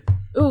lizard.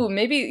 Ooh,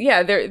 maybe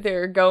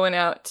they're going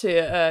out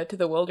to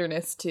the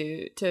wilderness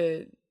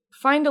to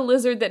find a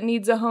lizard that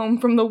needs a home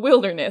from the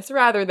wilderness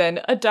rather than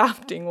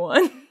adopting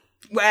one.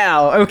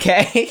 Wow,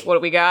 okay. What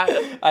do we got?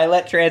 I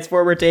let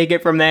Transformer take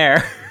it from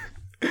there.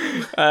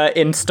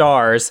 In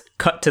stars,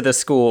 cut to the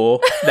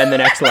school, then the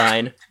next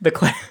line. The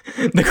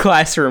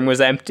classroom was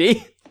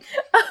empty.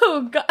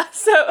 Oh, God.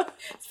 So,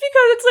 it's because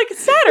it's like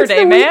Saturday,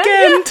 it's the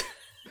man.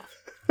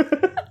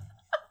 Weekend. Yeah.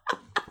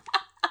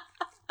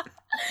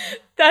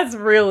 That's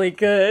really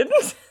good.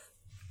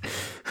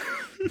 It's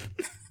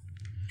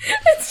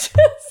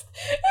just,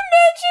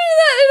 imagine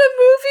that in a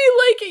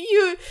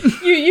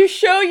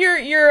show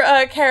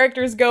your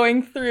characters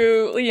going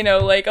through,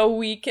 like a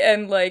week,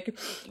 and like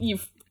you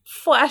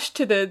flash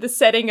to the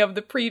setting of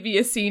the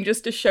previous scene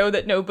just to show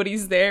that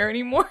nobody's there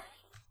anymore.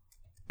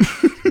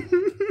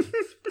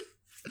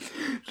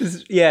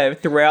 Just,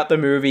 throughout the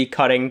movie,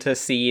 cutting to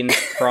scenes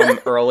from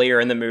earlier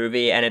in the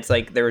movie, and it's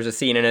like there was a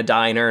scene in a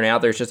diner, now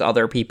there's just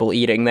other people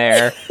eating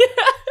there.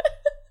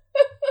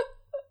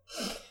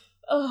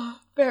 Oh,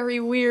 very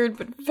weird,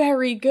 but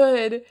very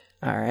good.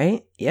 All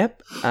right.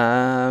 Yep.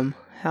 How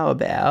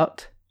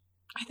about?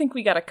 I think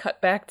we gotta cut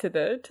back to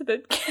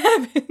the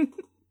cabin.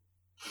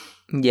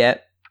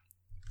 Yep.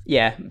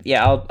 Yeah.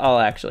 I'll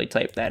actually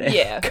type that in.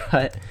 Yeah.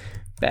 Cut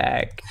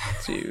back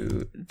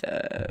to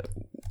the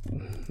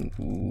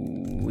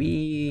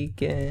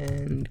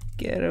weekend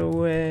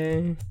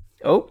getaway.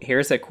 Oh,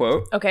 here's a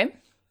quote. Okay.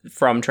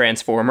 From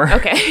Transformer.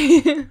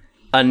 Okay.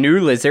 A new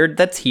lizard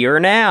that's here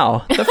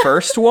now. The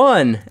first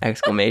one!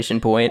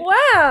 Exclamation point.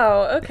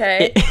 Wow.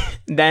 Okay.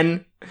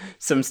 Then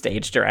some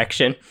stage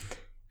direction.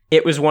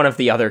 It was one of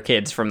the other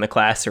kids from the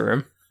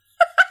classroom.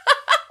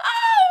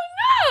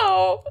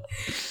 Oh, no!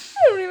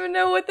 I don't even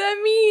know what that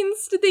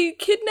means. Did they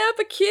kidnap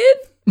a kid?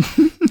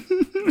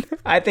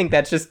 I think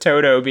that's just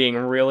Toto being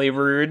really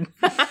rude.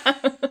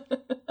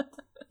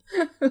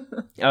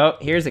 Oh,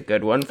 here's a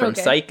good one from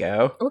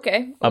Psycho.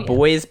 Okay. A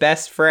boy's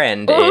best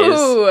friend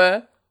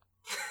is...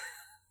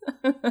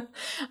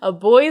 A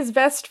boy's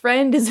best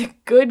friend is a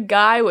good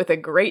guy with a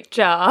great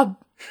job.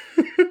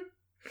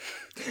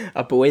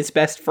 A boy's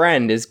best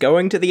friend is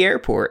going to the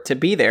airport to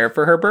be there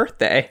for her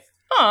birthday.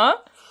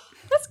 Aw,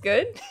 that's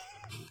good.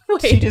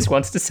 Wait. She just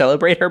wants to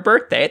celebrate her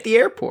birthday at the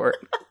airport.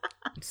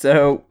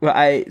 So,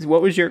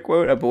 what was your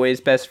quote? A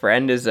boy's best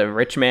friend is a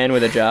rich man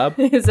with a job?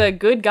 Is a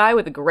good guy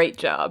with a great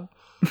job.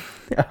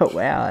 Oh,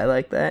 wow, I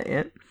like that,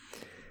 yeah.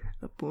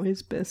 A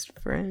boy's best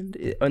friend.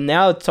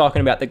 Now it's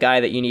talking about the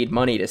guy that you need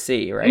money to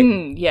see, right?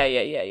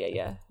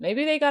 Yeah.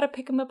 Maybe they gotta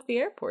pick him up at the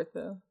airport,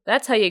 though.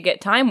 That's how you get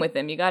time with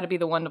him. You gotta be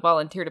the one to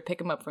volunteer to pick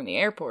him up from the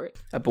airport.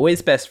 A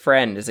boy's best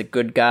friend is a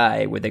good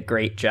guy with a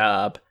great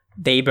job.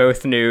 They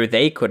both knew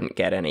they couldn't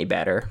get any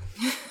better.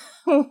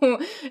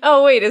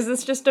 Oh, wait, is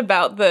this just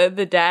about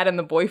the dad and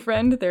the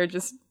boyfriend? They're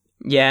just...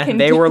 Yeah,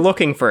 they were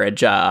looking for a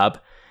job,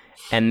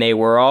 and they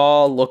were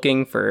all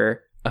looking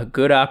for a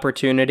good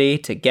opportunity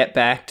to get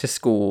back to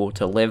school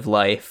to live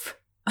life.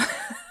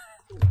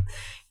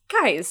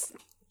 Guys,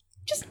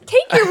 just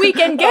take your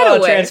weekend getaway.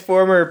 Oh,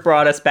 Transformer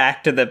brought us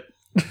back to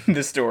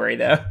the story,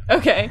 though.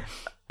 Okay.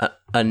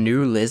 A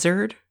new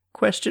lizard?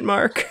 Question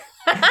mark.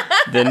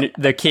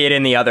 The kid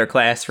in the other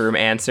classroom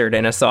answered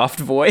in a soft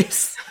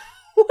voice.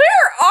 Where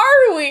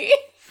are we?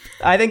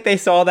 I think they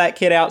saw that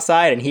kid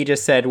outside, and he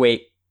just said,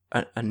 "Wait,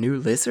 a new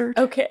lizard?"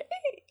 Okay.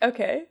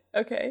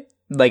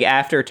 Like,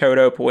 after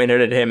Toto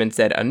pointed at him and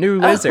said, "A new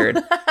lizard,"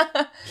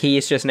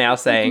 he's just now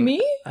saying,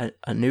 "Me?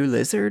 A new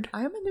lizard?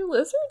 I'm a new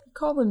lizard? You're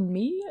calling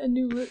me a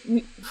new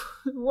lizard?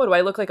 What, do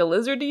I look like a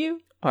lizard to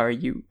you? Are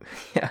you?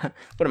 Yeah.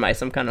 What am I,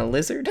 some kind of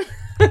lizard?"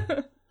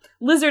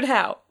 Lizard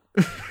how?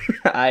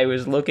 I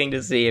was looking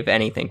to see if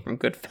anything from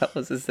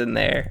Goodfellas is in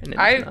there. And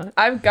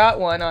I've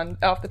got one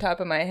off the top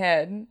of my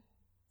head.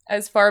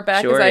 As far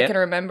back as I can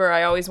remember,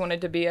 I always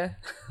wanted to be a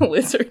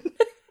lizard.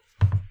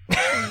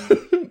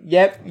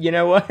 Yep, you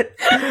know what?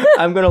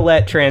 I'm going to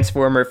let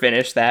Transformer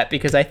finish that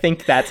because I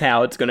think that's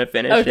how it's going to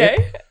finish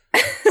it.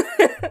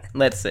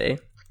 Let's see.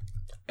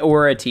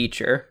 Or a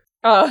teacher.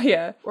 Oh,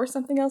 yeah. Or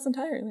something else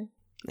entirely.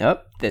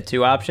 Yep. The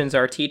two options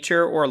are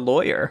teacher or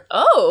lawyer.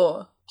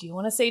 Oh. Do you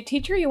want to say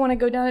teacher or you want to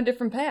go down a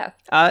different path?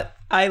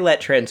 I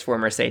let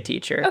Transformer say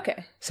teacher.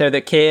 Okay. So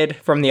the kid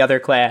from the other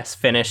class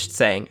finished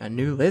saying, "A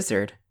new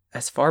lizard.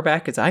 As far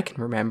back as I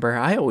can remember,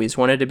 I always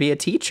wanted to be a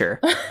teacher."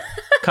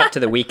 Cut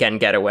to the weekend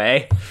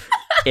getaway.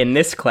 In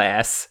this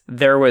class,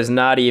 there was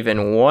not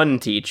even one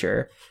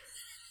teacher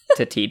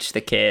to teach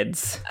the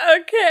kids.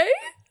 Okay.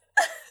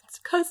 It's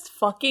 'cause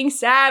fucking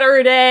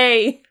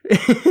Saturday.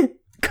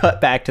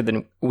 Cut back to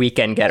the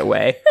weekend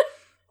getaway.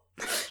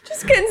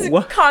 Just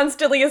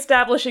constantly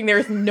establishing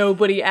there's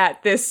nobody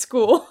at this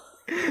school.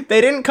 They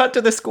didn't cut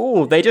to the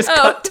school. They just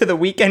cut to the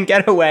weekend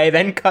getaway,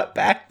 then cut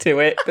back to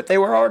it, but they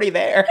were already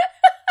there.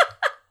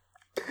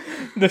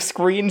 The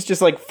screen's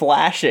just like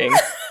flashing.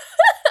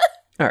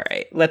 All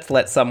right, let's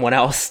let someone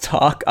else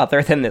talk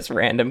other than this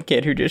random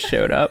kid who just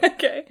showed up.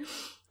 Okay.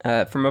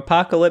 From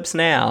Apocalypse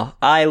Now,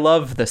 I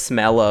love the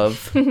smell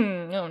of...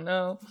 Oh,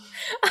 no.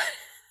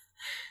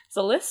 It's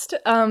a list.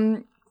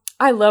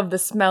 I love the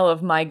smell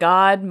of my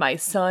God, my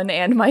son,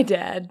 and my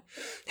dad.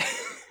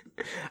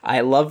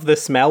 I love the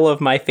smell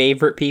of my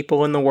favorite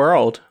people in the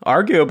world.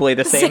 Arguably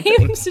the same thing.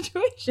 Same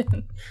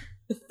situation.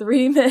 The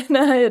three men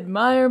I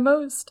admire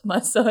most. My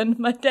son,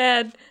 my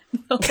dad,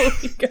 and the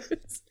Holy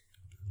Ghost.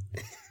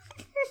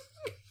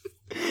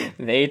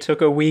 They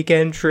took a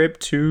weekend trip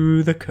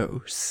to the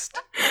coast.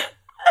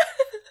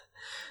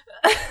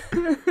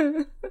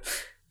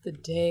 The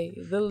day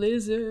the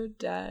lizard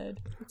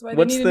died. That's why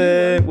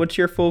What's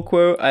your full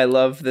quote? I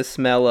love the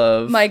smell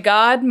of... My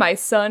God, my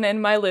son,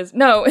 and my lizard.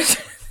 No,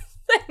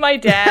 my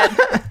dad.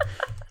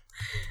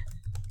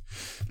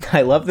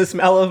 I love the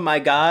smell of my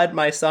God,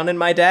 my son, and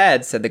my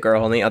dad, said the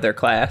girl in the other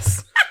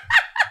class.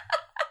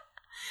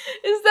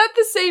 Is that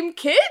the same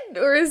kid,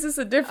 or is this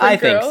a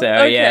different girl? I think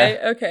so, yeah.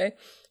 Okay.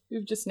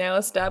 We've just now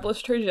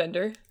established her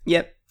gender.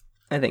 Yep,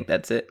 I think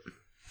that's it.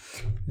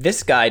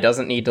 This guy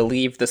doesn't need to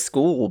leave the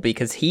school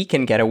because he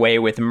can get away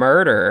with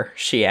murder,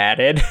 she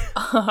added.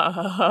 All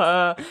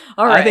right.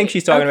 I think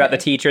she's talking about the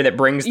teacher that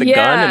brings the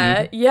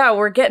gun. Yeah,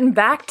 we're getting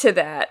back to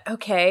that.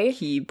 Okay.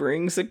 He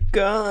brings a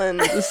gun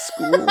to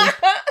school.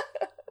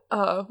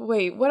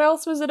 Wait, what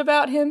else was it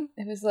about him?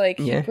 It was like,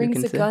 he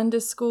brings a gun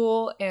to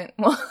school and...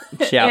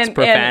 shouts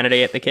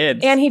profanity at the kids.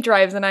 And he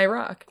drives an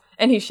IROC.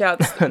 And he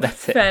shouts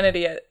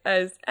profanity at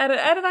an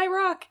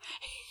IROC.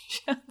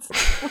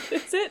 What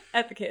is it?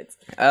 At the kids.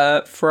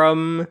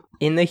 From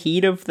In the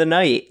Heat of the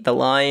Night, the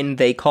line,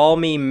 "They call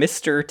me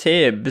Mr.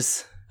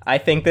 Tibbs." I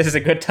think this is a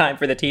good time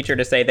for the teacher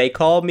to say, "They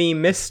call me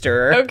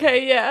Mr."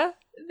 Okay, yeah.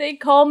 They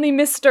call me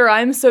Mr.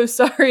 I'm so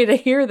sorry to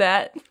hear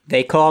that.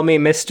 They call me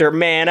Mr.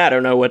 Man, I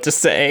don't know what to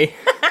say.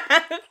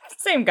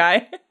 Same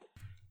guy.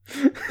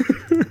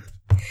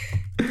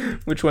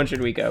 Which one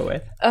should we go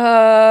with?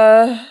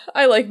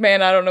 I like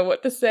man, I don't know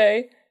what to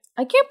say.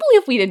 I can't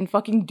believe we didn't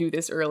fucking do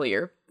this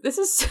earlier. This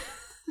is...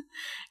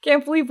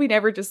 Can't believe we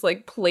never just,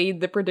 like,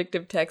 played the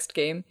predictive text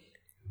game.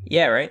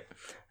 Yeah, right.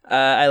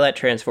 I let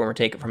Transformer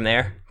take it from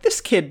there. "This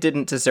kid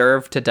didn't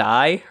deserve to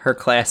die," her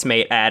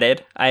classmate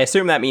added. I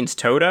assume that means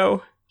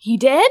Toto? He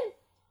dead?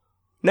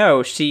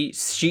 No,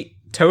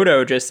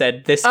 Toto just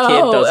said this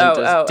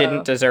kid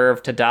didn't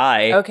deserve to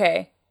die.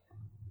 Okay.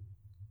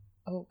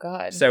 Oh,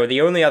 God. So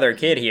the only other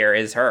kid here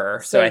is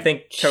her. So I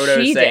think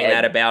Toto's saying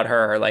that about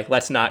her. Like,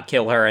 let's not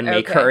kill her and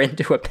make her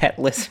into a pet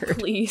lizard.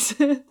 Please.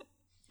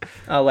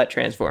 I'll let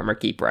Transformer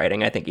keep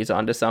writing. I think he's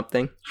onto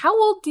something. How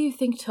old do you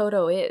think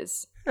Toto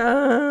is?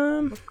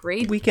 What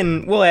grade?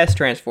 We'll ask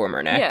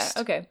Transformer next.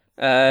 Yeah, okay.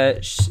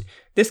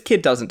 This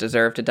kid doesn't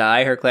deserve to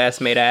die, her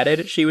classmate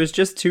added. She was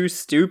just too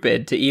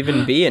stupid to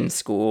even be in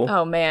school.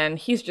 Oh man,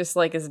 he's just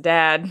like his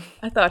dad.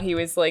 I thought he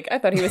was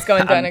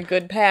going down a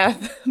good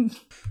path.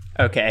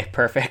 Okay,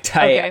 perfect.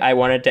 I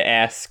wanted to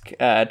ask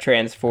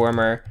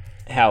Transformer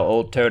how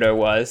old Toto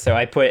was, so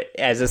I put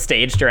as a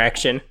stage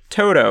direction,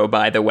 "Toto,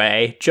 by the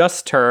way,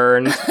 just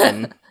turned,"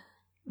 and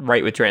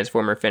right with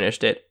Transformer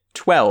finished it,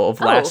 12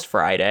 last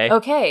Friday.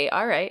 Okay,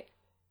 all right.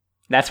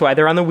 That's why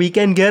they're on the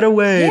weekend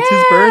getaway. Yeah, it's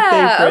his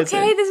birthday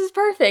present. Okay, this is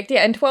perfect.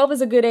 Yeah, and 12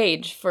 is a good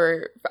age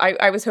for...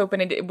 I was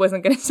hoping it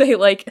wasn't going to say,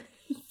 like,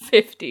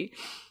 50.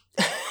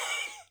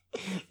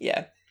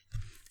 Yeah.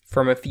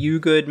 "From a few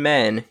good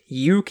men,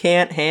 you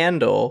can't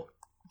handle..."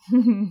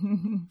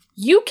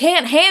 You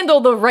can't handle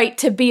the right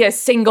to be a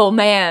single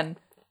man.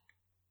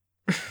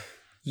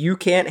 "You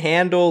can't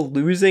handle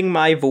losing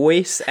my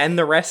voice and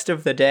the rest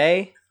of the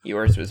day."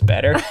 Yours was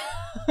better.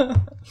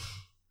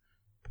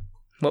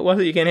 What was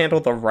it? "You can't handle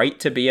the right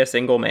to be a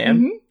single man"?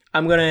 Mm-hmm.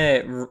 I'm going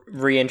to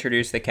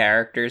reintroduce the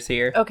characters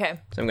here. Okay.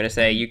 So I'm going to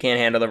say, "You can't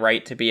handle the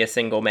right to be a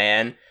single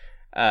man."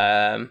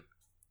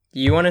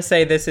 You want to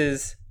say this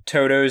is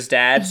Toto's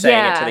dad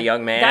saying it to the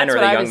young man, or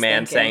the young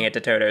man saying it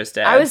to Toto's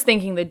dad? I was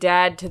thinking the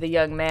dad to the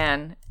young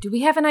man. Do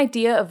we have an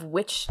idea of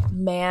which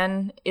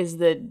man is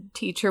the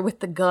teacher with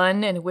the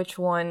gun and which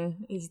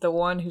one is the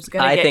one who's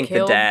going to get killed? I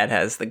think the dad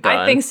has the gun.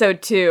 I think so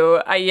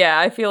too.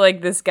 I feel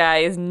like this guy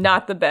is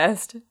not the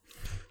best.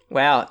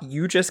 "Wow,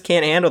 you just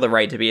can't handle the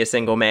right to be a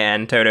single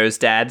man," Toto's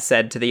dad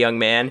said to the young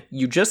man.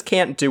 "You just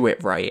can't do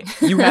it right.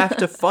 You have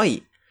to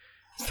fight."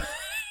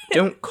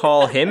 "Don't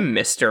call him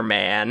Mr.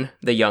 Man,"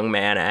 the young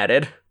man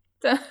added.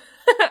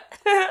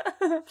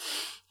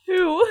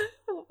 Who?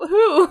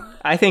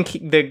 I think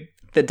the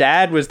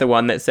dad was the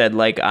one that said,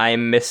 like,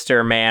 "I'm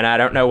Mr. Man, I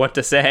don't know what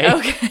to say."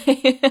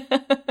 Okay.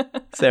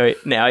 So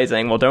now he's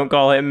saying, well, don't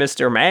call him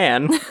Mr.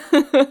 Man.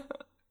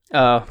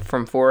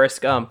 From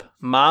Forrest Gump.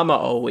 Mama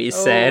always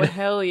said... Oh,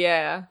 hell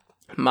yeah.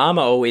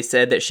 Mama always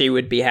said that she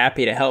would be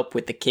happy to help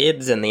with the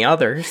kids and the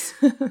others.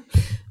 I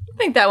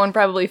think that one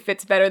probably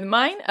fits better than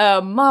mine.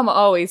 Mama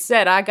always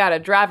said I gotta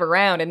drive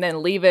around and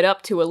then leave it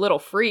up to a little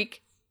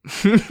freak.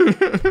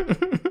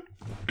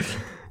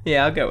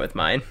 Yeah, I'll go with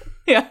mine.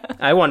 Yeah.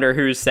 I wonder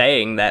who's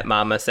saying that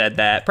Mama said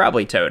that.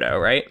 Probably Toto,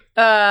 right?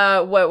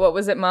 What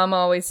was it Mama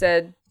always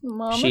said?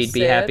 Mama She'd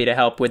be happy to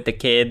help with the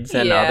kids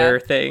and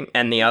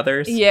the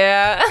others.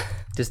 Yeah.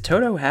 Does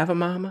Toto have a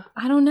mama?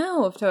 I don't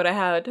know if Toto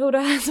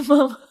has a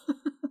mama.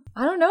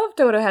 I don't know if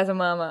Toto has a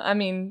mama. I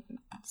mean,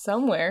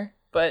 somewhere,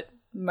 but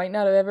might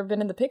not have ever been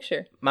in the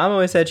picture. Mama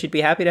always said she'd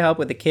be happy to help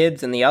with the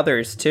kids and the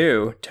others,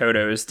 too,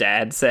 Toto's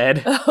dad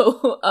said.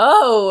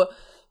 Oh,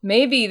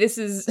 maybe this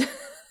is...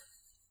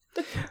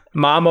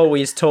 Mom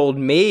always told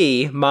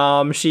me,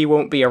 Mom, she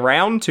won't be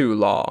around too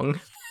long.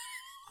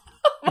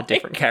 A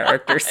different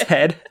character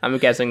said. I'm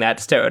guessing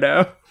that's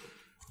Toto.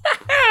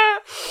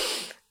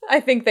 I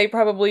think they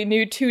probably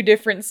knew two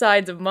different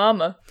sides of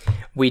Mama.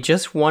 We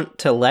just want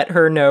to let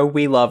her know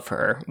we love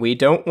her. We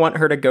don't want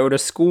her to go to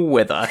school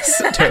with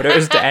us,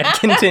 Toto's dad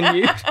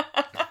continued.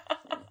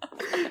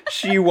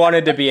 She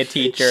wanted to be a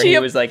teacher. He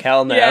was like,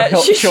 hell no. Yeah,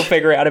 she'll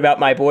figure out about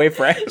my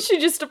boyfriend. She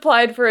just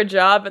applied for a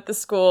job at the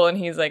school, and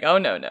he's like, oh,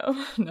 no.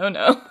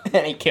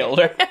 And he killed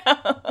her.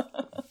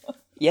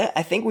 Yeah,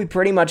 I think we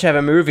pretty much have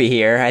a movie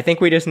here. I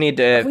think we just need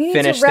to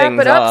finish wrap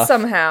things it up off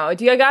somehow.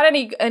 Do you got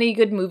any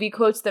good movie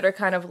quotes that are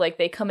kind of like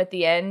they come at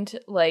the end?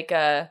 Like,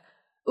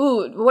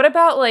 what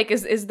about like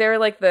is there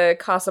like the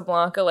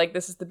Casablanca? Like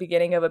this is the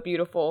beginning of a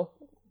beautiful.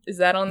 Is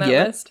that on that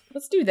list?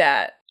 Let's do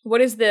that.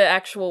 What is the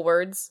actual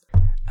words?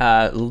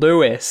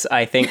 Lewis,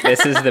 I think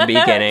this is the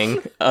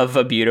beginning of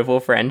a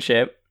beautiful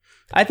friendship.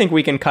 I think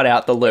we can cut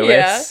out the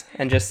Lewis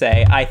and just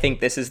say, I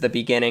think this is the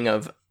beginning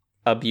of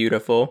a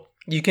beautiful.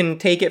 You can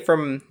take it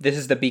from this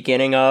is the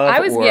beginning of. I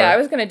was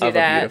gonna do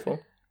that. Beautiful.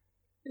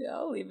 Yeah,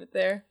 I'll leave it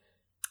there.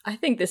 I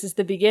think this is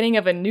the beginning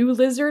of a new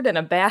lizard and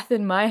a bath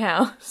in my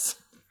house.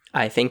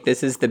 I think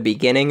this is the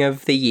beginning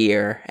of the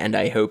year, and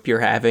I hope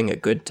you're having a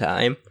good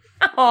time.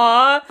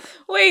 Aw,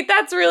 wait,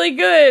 that's really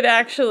good,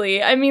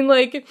 actually. I mean,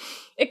 like,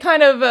 it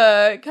kind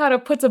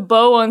of puts a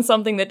bow on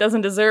something that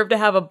doesn't deserve to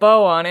have a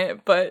bow on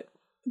it, but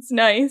it's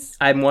nice.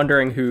 I'm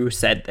wondering who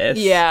said this.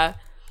 Yeah.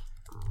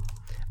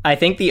 I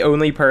think the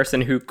only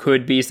person who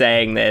could be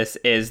saying this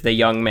is the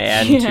young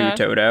man to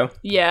Toto.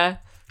 Yeah.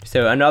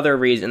 So another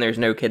reason there's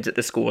no kids at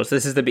the schools.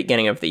 This is the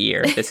beginning of the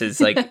year. This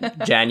is like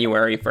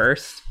January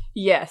 1st.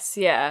 Yes,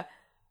 yeah.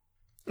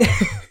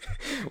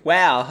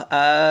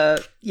 Wow.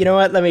 You know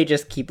what? Let me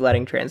just keep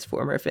letting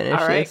Transformer finish.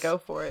 All right, go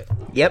for it.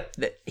 Yep.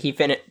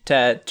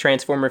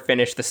 Transformer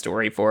finished the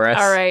story for us.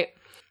 All right.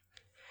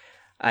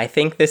 I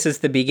think this is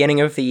the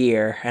beginning of the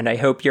year, and I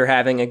hope you're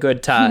having a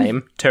good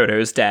time,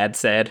 Toto's dad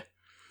said.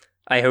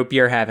 I hope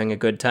you're having a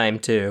good time,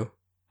 too.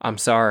 I'm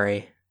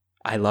sorry.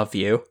 I love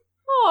you.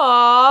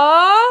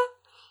 Aww.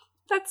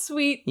 That's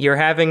sweet. You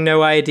have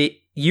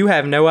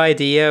no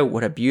idea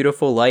what a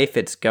beautiful life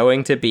it's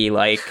going to be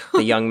like,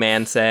 the young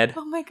man said.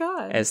 Oh my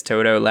god. As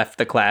Toto left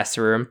the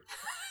classroom.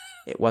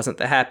 It wasn't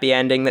the happy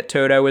ending that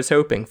Toto was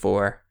hoping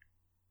for.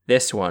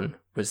 This one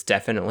was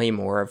definitely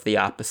more of the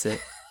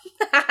opposite.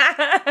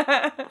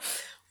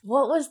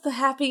 What was the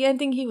happy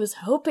ending he was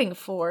hoping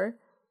for?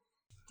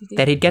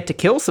 That he'd get to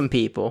kill some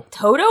people.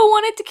 Toto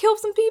wanted to kill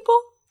some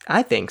people?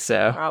 I think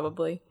so.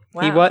 Probably.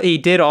 Wow. He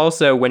did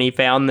also, when he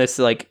found this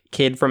like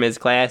kid from his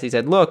class, he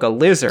said, look, a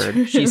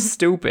lizard. She's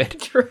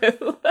stupid.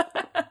 True.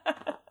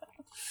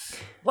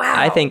 Wow.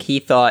 I think he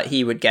thought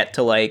he would get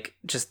to like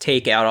just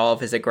take out all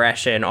of his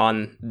aggression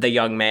on the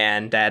young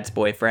man, dad's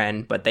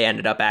boyfriend, but they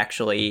ended up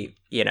actually,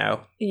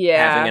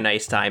 having a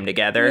nice time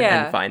together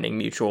and finding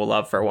mutual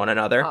love for one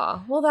another.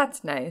 Aw, well,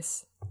 that's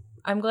nice.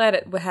 I'm glad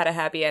it had a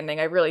happy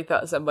ending. I really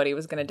thought somebody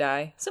was going to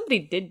die. Somebody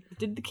did.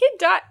 Did the kid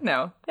die?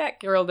 No,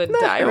 that girl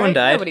didn't die, no right? One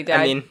died. Nobody died.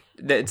 I mean,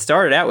 it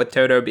started out with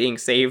Toto being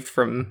saved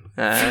from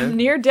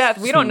near death.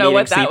 We don't know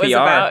what that CPR. Was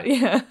about.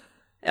 Yeah.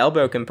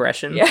 Elbow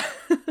compression. Yeah.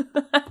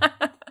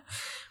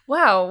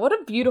 Wow, what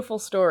a beautiful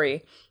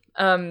story.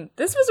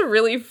 This was a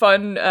really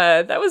fun,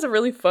 that was a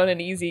really fun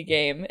and easy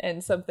game,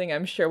 and something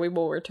I'm sure we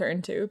will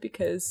return to,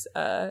 because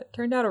it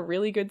turned out a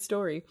really good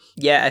story.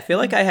 Yeah, I feel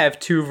like I have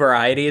two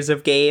varieties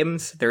of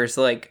games. There's,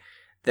 like,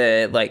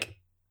 the,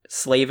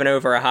 slaving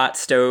over a hot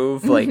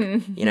stove,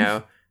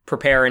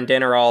 preparing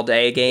dinner all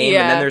day game,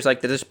 and then there's,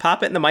 the just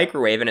pop it in the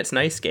microwave and it's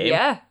nice game.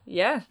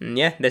 Yeah.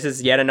 And this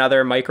is yet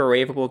another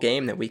microwavable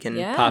game that we can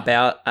pop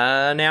out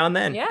now and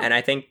then. Yeah. And I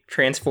think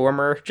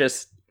Transformer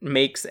just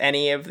makes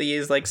any of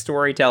these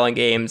storytelling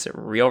games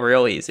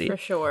real easy. For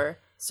sure.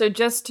 So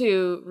just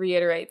to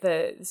reiterate,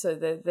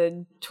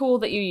 the tool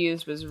that you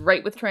used was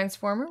Write with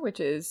Transformer, which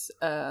is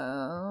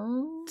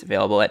it's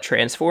available at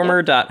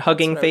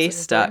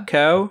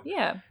transformer.huggingface.co.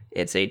 Yeah.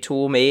 It's a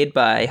tool made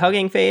by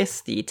Hugging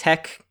Face, the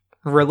tech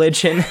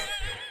religion,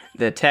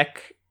 the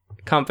tech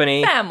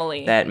company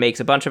family that makes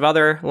a bunch of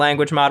other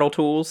language model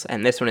tools,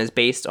 and this one is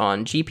based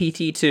on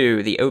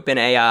GPT-2, the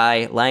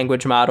OpenAI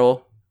language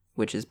model,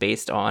 which is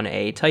based on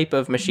a type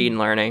of machine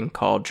learning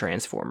called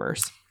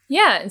transformers.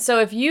 Yeah, and so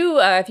if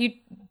you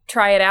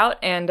try it out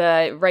and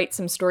write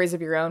some stories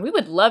of your own, we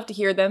would love to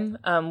hear them.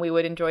 We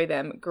would enjoy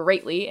them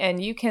greatly,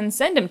 and you can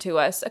send them to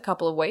us a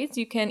couple of ways.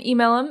 You can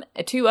email them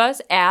to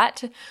us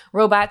at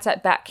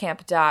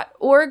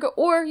robots@batcamp.org,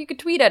 or you could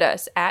tweet at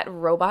us at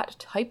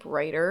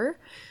robottypewriter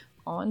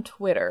on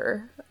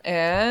Twitter.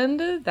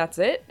 And that's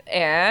it.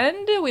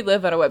 And we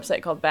live on a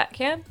website called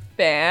Batcamp.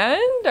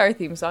 And our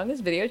theme song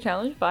is Video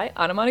Challenge by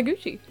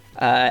Anamanaguchi.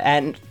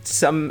 And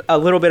a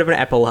little bit of an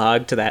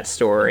epilogue to that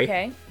story.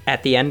 Okay.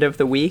 At the end of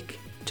the week,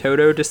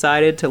 Toto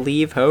decided to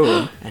leave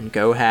home and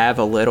go have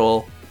a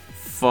little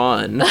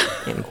fun,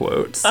 in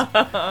quotes,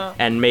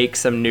 and make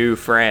some new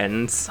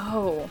friends.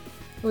 Oh,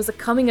 it was a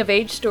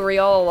coming-of-age story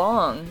all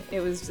along. It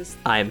was just...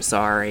 I'm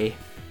sorry.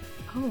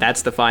 Oh.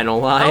 That's the final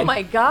line. Oh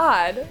my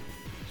god.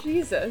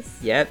 Jesus.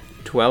 Yep.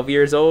 12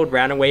 years old,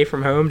 ran away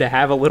from home to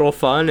have a little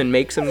fun and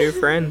make some new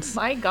friends.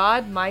 My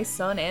god, my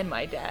son, and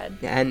my dad.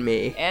 And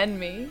me. And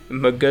me.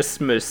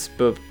 Magusmus.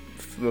 You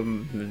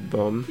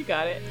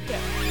got it. Yeah.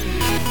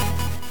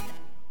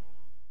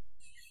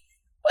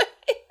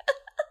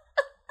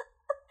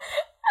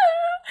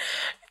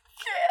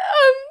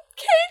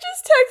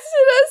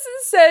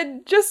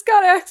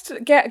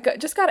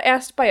 just got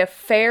asked by a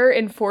fair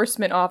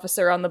enforcement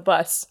officer on the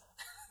bus.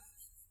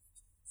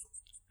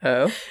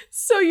 Oh?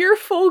 So you're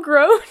full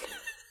grown?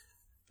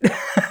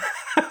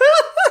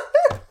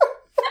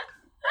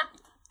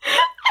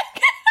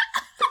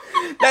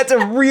 That's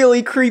a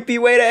really creepy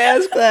way to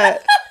ask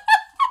that.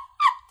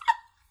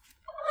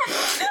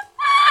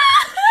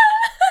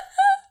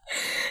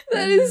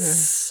 That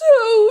is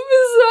so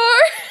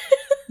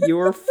bizarre.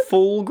 You're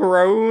full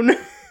grown?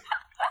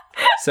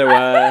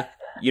 So,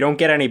 you don't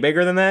get any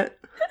bigger than that?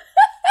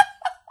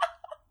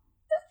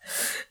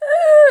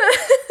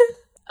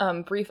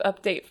 Brief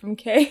update from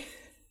Kay.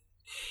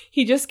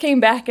 He just came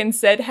back and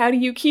said, "How do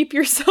you keep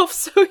yourself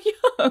so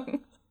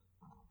young?"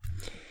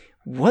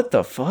 What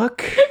the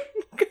fuck?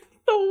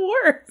 The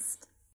worst.